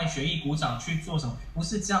指派学艺股长去做什么，不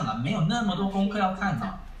是这样的，没有那么多功课要看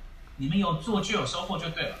的，你们有做就有收获就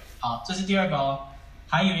对了。好，这是第二个哦，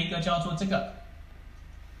还有一个叫做这个，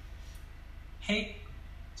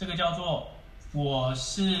这个叫做我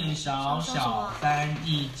是小小翻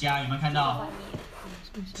译家，有没有看到？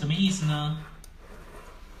什么意思呢？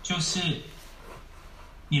就是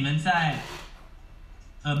你们在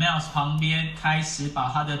Mouse 旁边开始把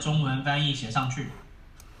它的中文翻译写上去，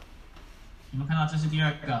你们看到这是第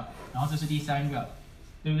二个，然后这是第三个，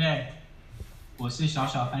对不对？我是小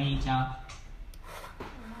小翻译家。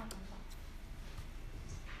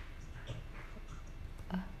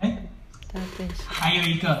还有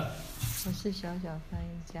一个，我是小小翻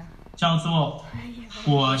译家，叫做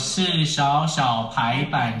我是小小排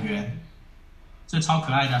版员，这超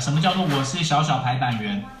可爱的。什么叫做我是小小排版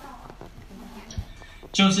员？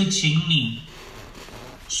就是请你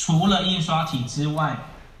除了印刷体之外，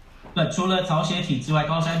除了草写体之外，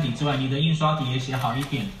高山体之外，你的印刷体也写好一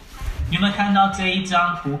点。有没有看到这一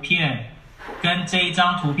张图片跟这一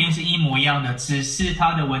张图片是一模一样的，只是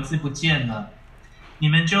它的文字不见了。你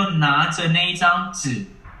们就拿着那一张纸，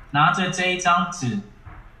拿着这一张纸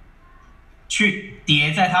去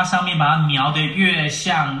叠在它上面，把它描得越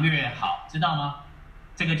像越好，知道吗？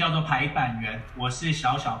这个叫做排版员，我是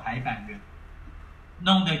小小排版员。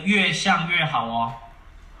弄得越像越好哦。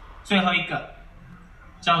最后一个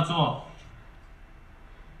叫做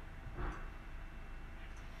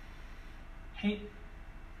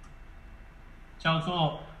叫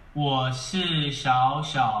做我是小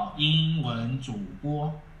小英文主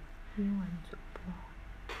播。英文主播。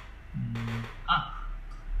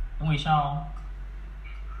等我一下哦。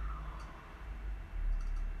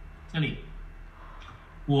这里。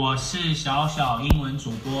我是小小英文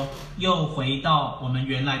主播，又回到我们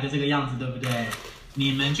原来的这个样子，对不对？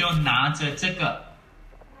你们就拿着这个，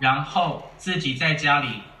然后自己在家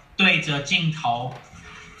里对着镜头，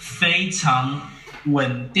非常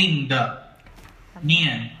稳定的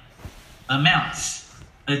念 a mouse,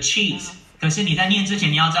 a cheese。可是你在念之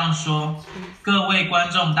前，你要这样说：各位观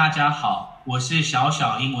众，大家好，我是小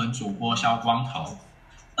小英文主播小光头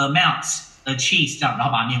 ，a mouse, a cheese， 这样，然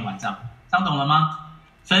后把它念完，这样懂了吗？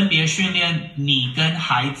分别训练你跟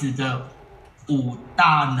孩子的5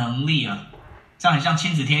大能力啊，这样很像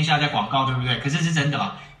亲子天下在广告，对不对？可是是真的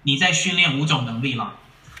啦，你在训练5种能力啦，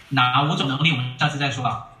哪5种能力我们下次再说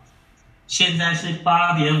啦。现在是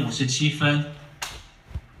8点57分，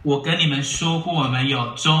我跟你们说过，我们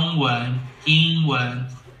有中文、英文、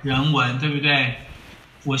人文，对不对？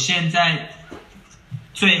我现在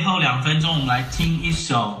最后2分钟，我们来听一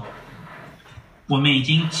首。我们已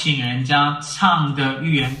经请人家唱的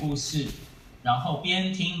寓言故事，然后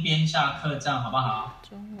边听边下课，这样好不好？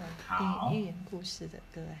中文好寓言故事的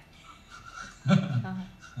歌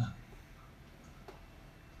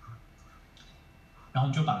然后我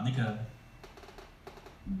们就把那个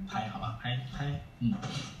拍好吧，拍，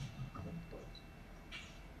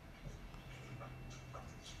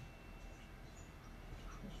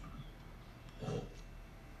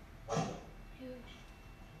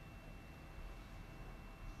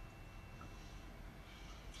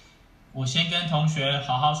我先跟同学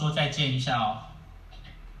好好说再见一下哦。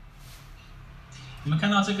你们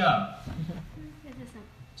看到这个？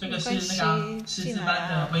这个是那个识字班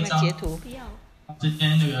的徽章。截图。这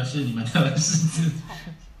边那个是你们的识字。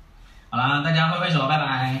好啦，大家挥挥手，拜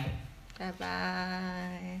拜。拜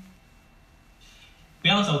拜。不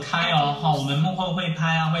要走开哦，哈，我们幕后会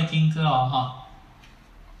拍啊，会听歌哦，哈。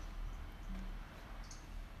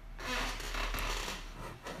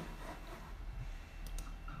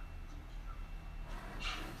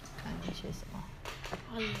看你写什么？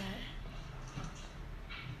好嘞。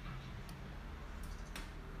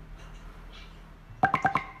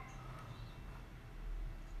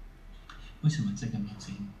为什么这个没有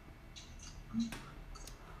声音？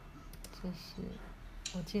这是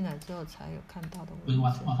我进来之后才有看到的文字。不是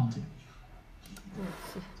挖放这个。文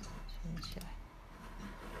字存起来。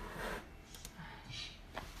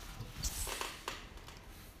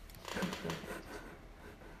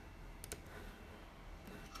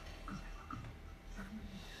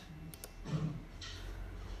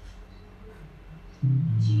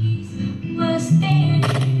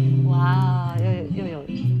哇，又有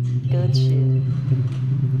歌曲，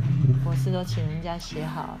博士都请人家写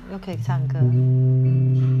好，又可以唱歌。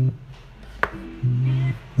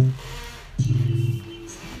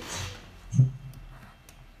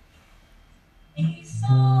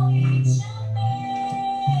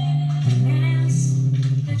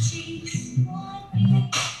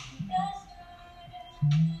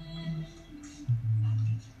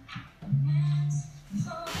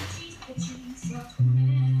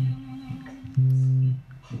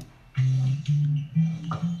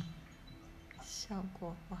效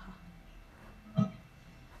果不好，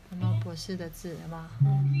有没有博士的字？有吗？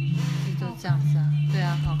就这样子啊，对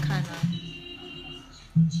啊，好看啊。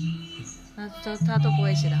他都不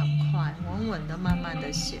会写得很快，稳稳的、慢慢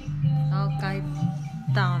的写，然后该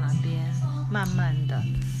到哪边慢慢的，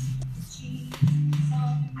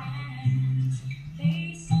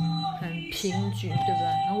很平均，对不对？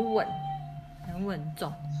很稳，很稳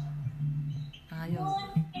重，然后又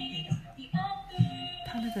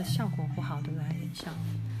他那个效果不好，对不对？很像。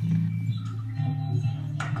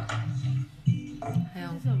还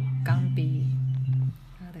有钢笔，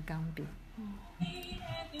他的钢笔。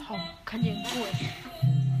好，看见贵。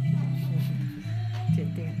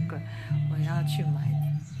鉴定很贵，我要去买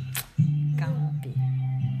钢笔。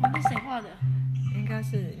那谁画的？应该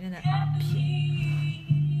是里面的阿平。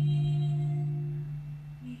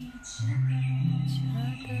觉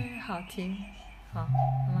得好听，好，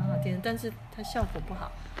蛮好听的，但是它效果不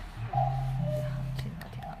好。好听。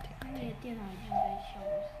那个电脑一样跟小五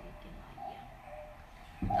十的电脑一样。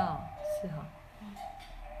哦，是哈。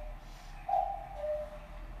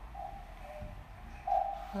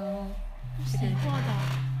哦，谁画的？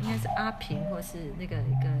应该是阿平，或是那个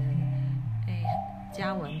一个，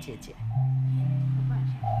嘉文姐姐。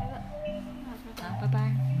好，拜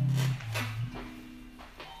拜。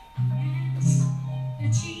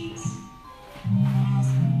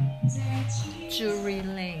Drury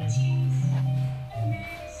Lane，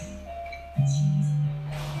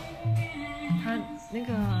 他那个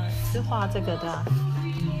是画这个的，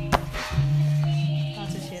画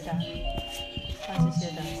这些的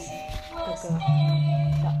哥哥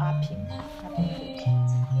叫阿平哥哥，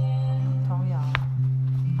童谣，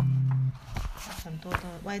很多的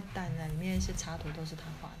外蛋啊，里面一些插图都是他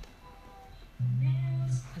画的，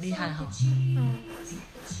很厉害哈。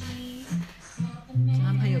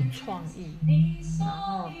他们很有创意，然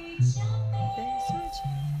后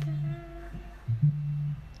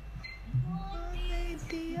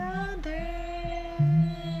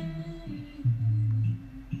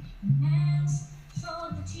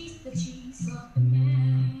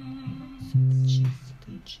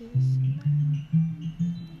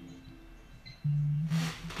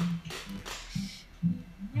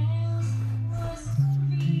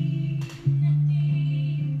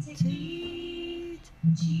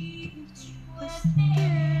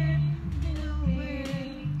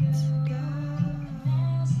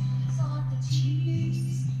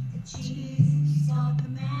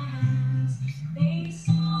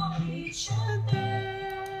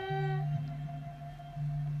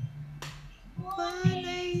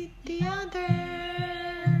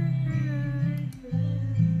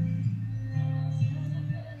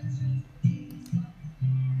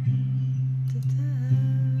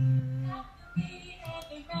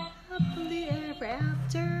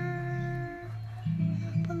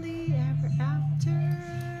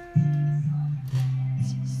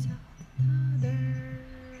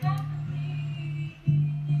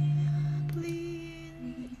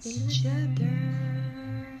each other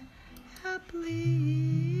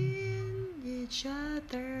happily each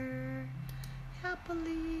other,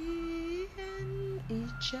 happily in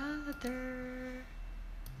each other。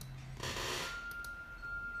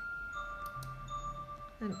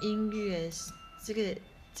音乐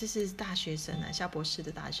这是大学生啊，夏博士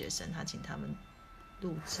的大学生，他请他们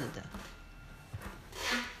录制的。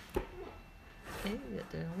有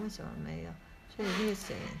的人为什么没有？所以那个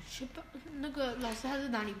谁？那个老师他是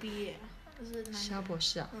哪里毕业啊？是哪里？夏博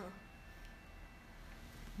士啊。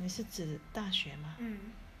你是指大学吗？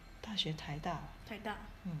大学台大。台大。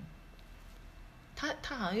他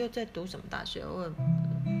好像又在读什么大学？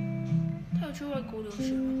他有去外国留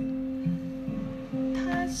学吗？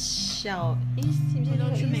他小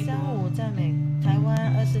135在台湾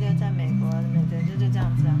，246在美国，就这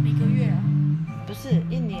样子啊。每个月啊？不是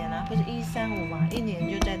1年啊，不是135嘛，1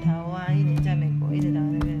年就在台湾，1年在美国，一直到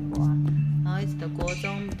美国啊，然后一直到国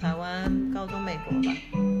中台湾，高中美国吧。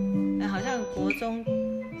好像国中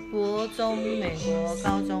美国，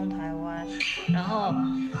高中台湾，然后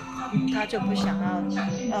他就不想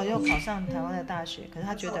要，又考上台湾的大学，可是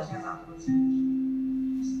他觉得。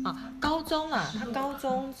高中啊，他高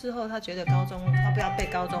中之后，他觉得他不要被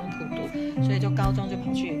高中荼毒，所以就高中就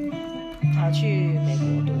跑去美国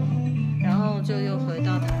读，然后就又回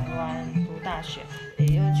到台湾读大学，也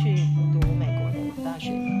又去读美国的大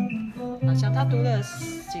学。好像他读了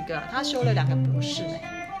几个，他修了2个博士呢。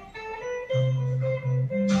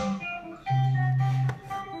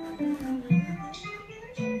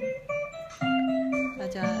大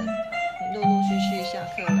家陆陆续续下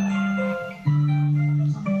课了。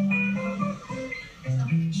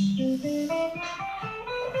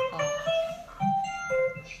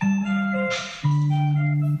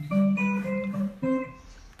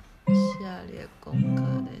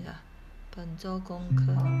本周功课，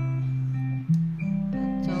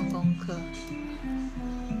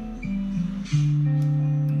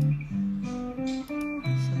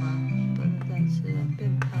什么？不能再吃了，变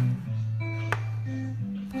胖。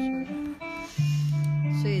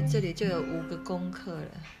所以这里就有5个功课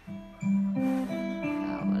了。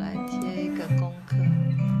好，我来贴一个功课，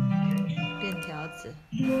便条纸。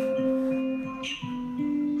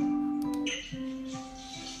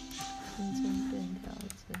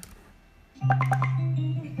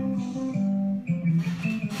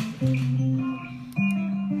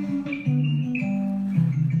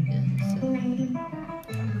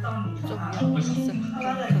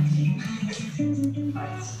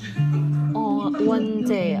One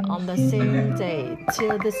day, on the same day,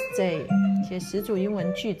 till this day， 写10组英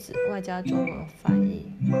文句子，外加中文翻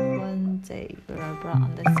译。One day, blah blah,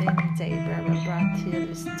 on the same day, blah blah blah, till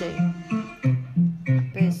this day。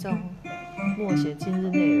背诵，默写今日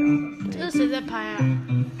内容。这是谁在拍啊？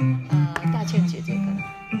大倩姐姐可能。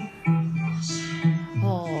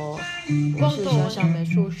我是小小美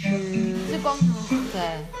术师。是光头。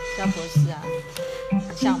对，肖博士啊，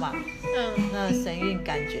很像吧？那神韵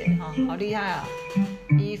感觉好厉害啊！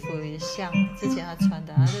衣服也像之前他穿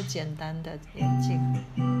的，他是简单的眼镜，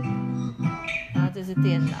然后这是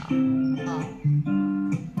电脑很厉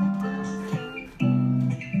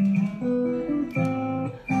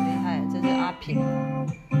害。这是阿平，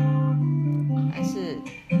还是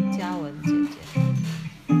嘉文姐姐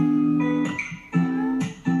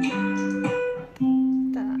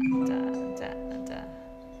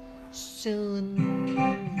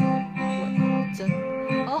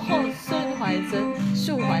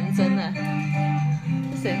素还真啊，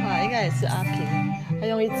是谁画？应该也是阿平，他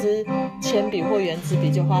用一支铅笔或圆珠笔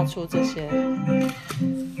就画出这些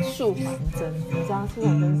素还真。你知道素还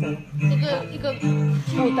真是什么？一个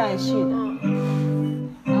布袋戏的，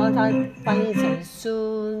然后他翻译成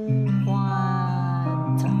孙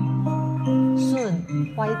欢成，顺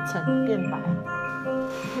歪成变白，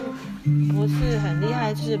不是很厉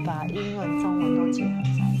害，就是把英文、中文都结合在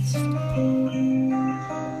一起。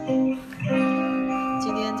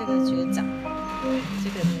今天这个学长，这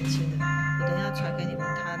个年轻人，我等一下传给你们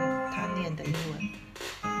他念的英文。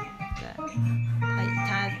对，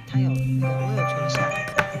他有我有存下来。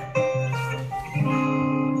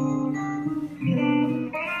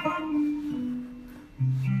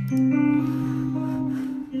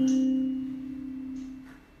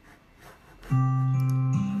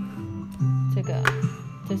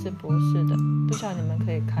这是博士的，不晓得你们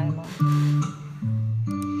可以开吗？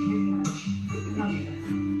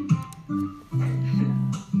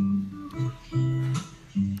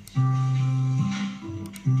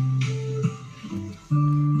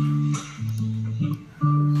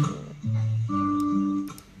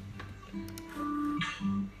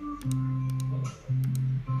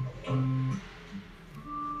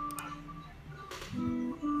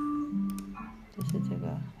就是这个。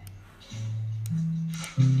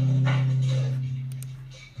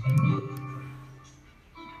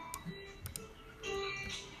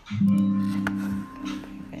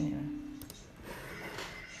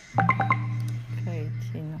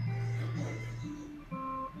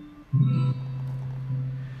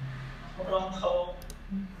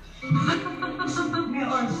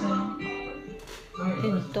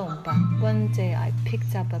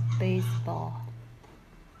picked up a baseball.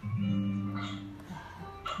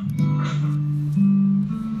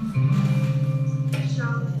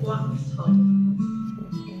 伤光头，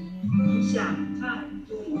想太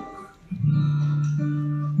多。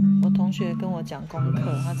我同学跟我讲功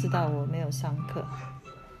课，他知道我没有上课。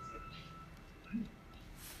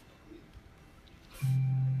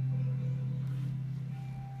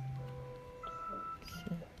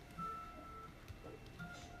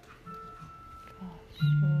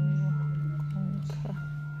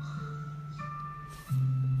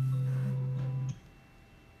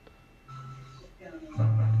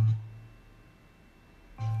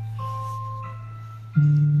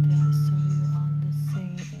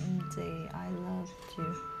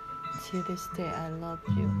To this day, I love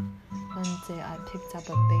you. One day I picked up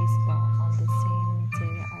a baseball. On the same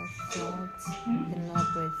day, I fell in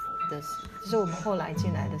love with this. 这是我们后来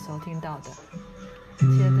进来的时候听到的。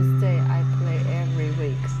Till this day, I play every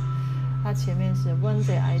week. 它前面是 One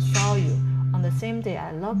day I saw you. On the same day,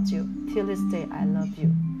 I loved you. Till this day, I love you.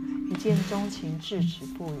 一见钟情，至死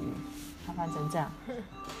不渝。它翻成这样，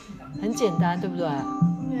很简单，对不对？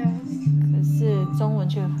可是中文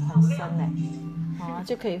却很深哎。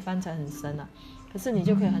就可以翻成很深了，可是你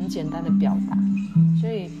就可以很简单的表达，所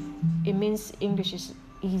以 it means English is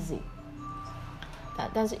easy。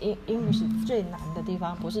但是 English 最难的地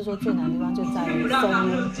方，不是说最难的地方就在于声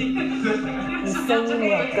音，你声音没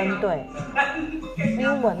有跟对。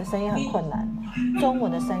英文的声音很困难，中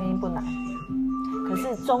文的声音不难，可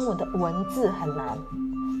是中文的文字很难，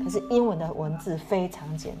可是英文的文字非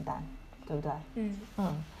常简单，对不对？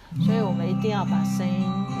所以我们一定要把声音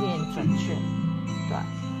念准确。对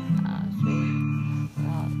所以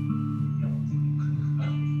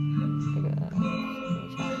这个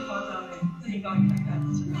自己帮你看看。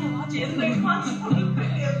我姐最夸张了，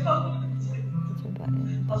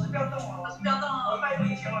老师不要动哦，老师不要动哦，拜托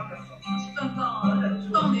你千万不要动，不要动哦，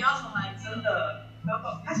动你要重来，真的不要动。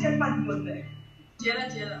他现在半蹲的，结了，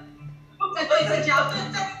再对一次脚，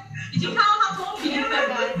再已经看到他脱皮了，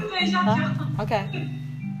对一下脚。OK，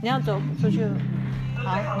 你要走出去，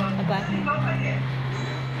好，拜拜。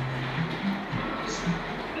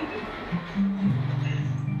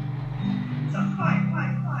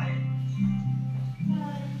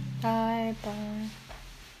拜拜。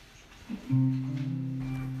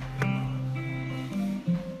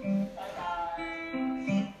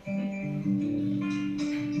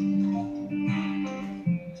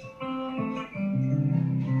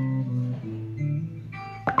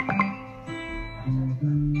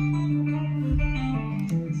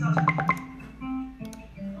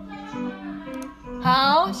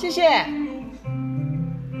好，谢谢。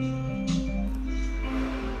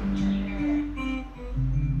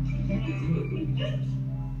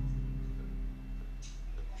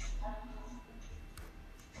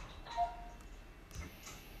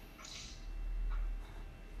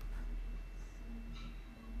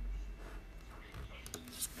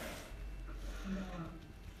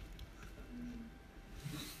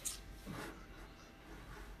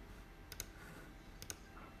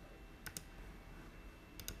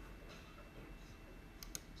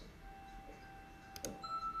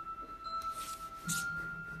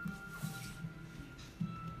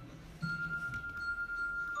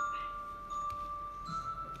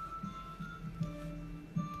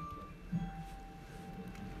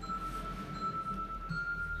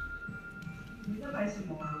拍什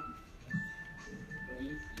么啊？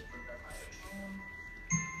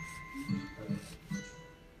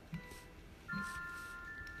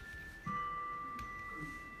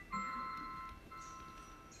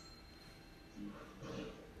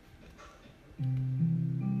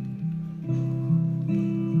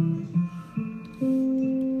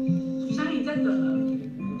香颖在等了，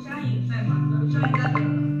香颖在忙的，香颖在等了，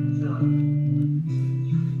是吗？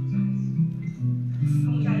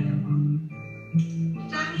弄下一点吗？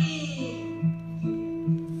张毅，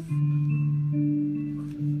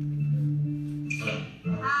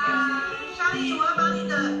张毅，我要把你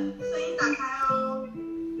的声音打开哦，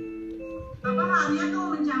好不好？你要跟我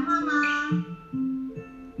们讲话吗？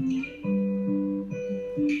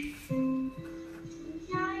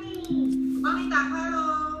张毅，我帮你打开喽。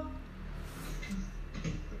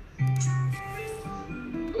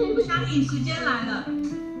张毅，时间来了。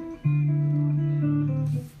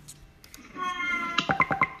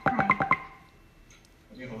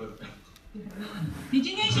你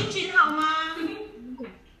今天心情好吗？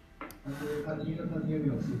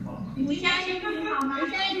你现在心情好吗？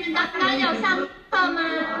你们刚刚有上课吗？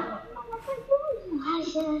我害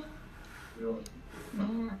羞。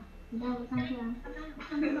你带我上去啊？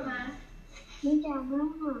上课吗？你讲完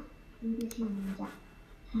了。经济性成长。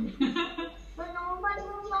为什么会出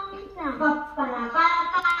方向？巴拉巴拉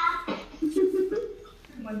巴拉。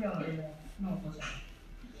关掉了，那我多想。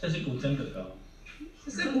这是古筝哥哥。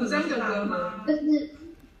是古筝哥哥吗？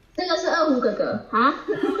这个是二胡哥哥啊。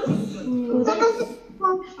这个是古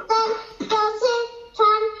筝，就是穿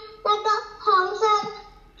那个红色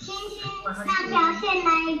星星那条线那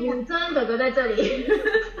一个。古筝哥哥在这里。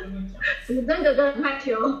古筝哥哥卖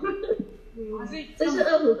球。这是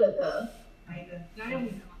二胡哥哥。哪一个？你要用你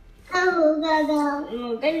的吗？二胡哥哥，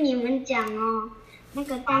我跟你们讲哦，那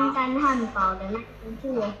个干干汉堡的那个是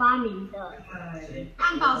我发明的。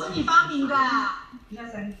汉堡是你发明的？应该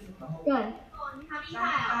3只。对。你好厉害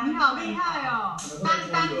哦！你好厉害哦！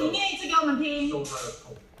丹，你念一次给我们听。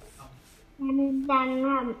丹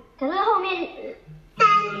汉，可是后面丹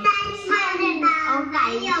汉我改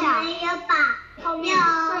一下。没有把后面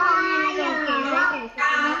那个给丹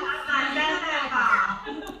汉堡，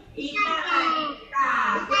一代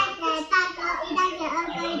给大哥，一代给二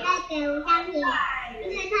哥，一代给吴香平，因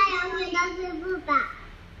为他永远都是不把。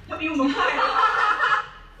他比我们快。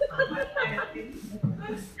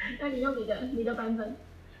那你用你的版本。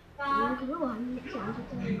可是我还没讲是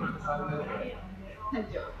这样。太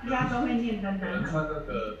久了。大家都会念丹。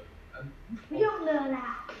不用了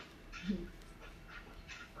啦。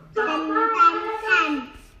丹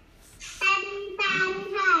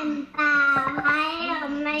汉堡，还有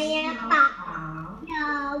没有堡？有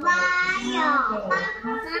啊有，满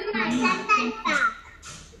满3袋堡。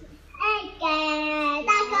给大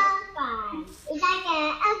哥堡，一袋给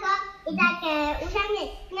二哥，一袋给吴香敏，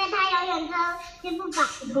因为他永远都吃不饱。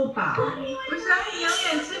吃不饱。吴香敏永远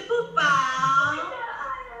吃不饱。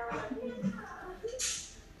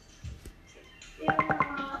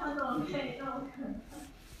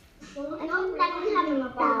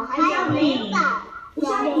还有没有堡？吴香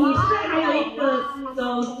敏是不是还有一个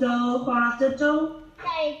周花这周？再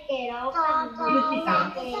给了又去打。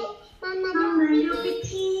妈妈流鼻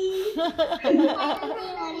涕，妈妈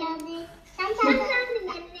流鼻涕，长长的绵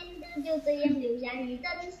绵的就这样流下去，真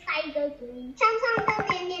是太可贵。长长的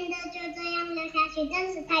绵绵的就这样流下去，真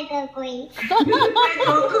是太可贵。太可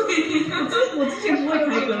贵，我之前不会太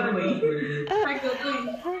可贵。太可贵。是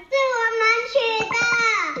我们取的。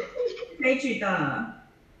谁取的？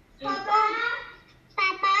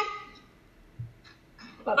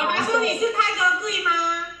爸爸说你是太可贵吗？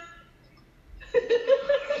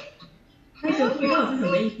太可贵到底是什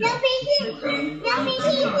么意思？流鼻涕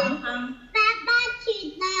是爸爸取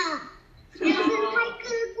的，就是太可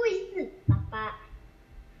贵是爸爸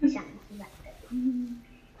想出来的。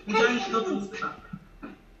你家一直都出事吧？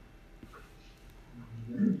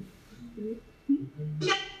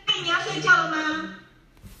你要睡觉了吗？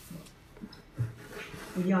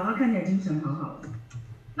不要，他看起来精神好好的。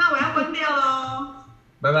那我要关掉喽。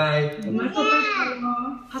拜拜。我们要做拜拜喽。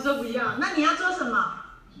他说不要，那你要做什么？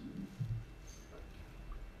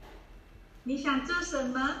你想做什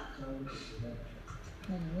么？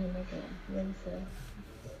那你念那个温色。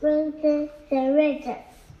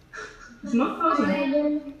什么？高什么？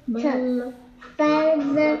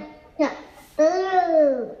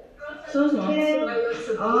说什么？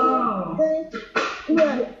哦。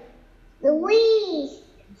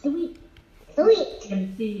Sweet. And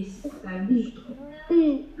this.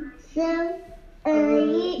 So are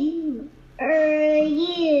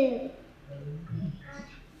you?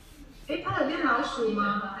 他有变老鼠吗？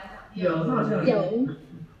有，他好像有。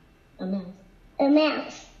A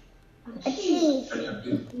mouse. A cheese.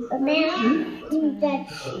 A mouse. The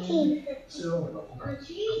cheese.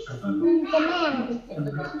 The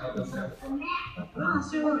mouse. A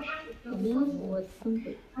mouse was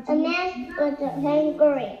hungry.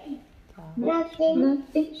 Nothing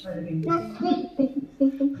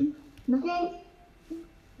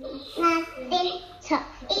to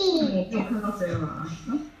eat. 有看到谁了吗？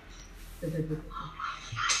对。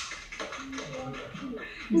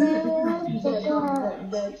The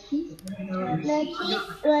cheese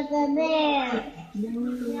was there.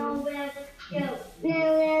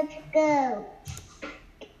 Nowhere to go.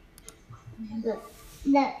 The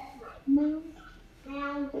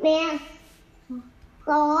mouse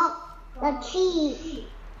saw the cheese.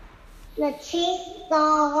 The cheese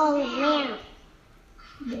saw the mouse.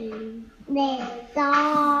 They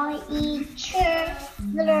saw each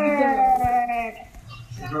other.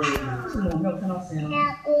 是我没有看到谁啊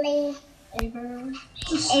Happily ever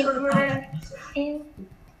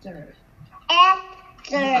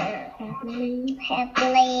after.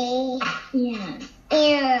 Happily. Yeah.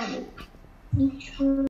 And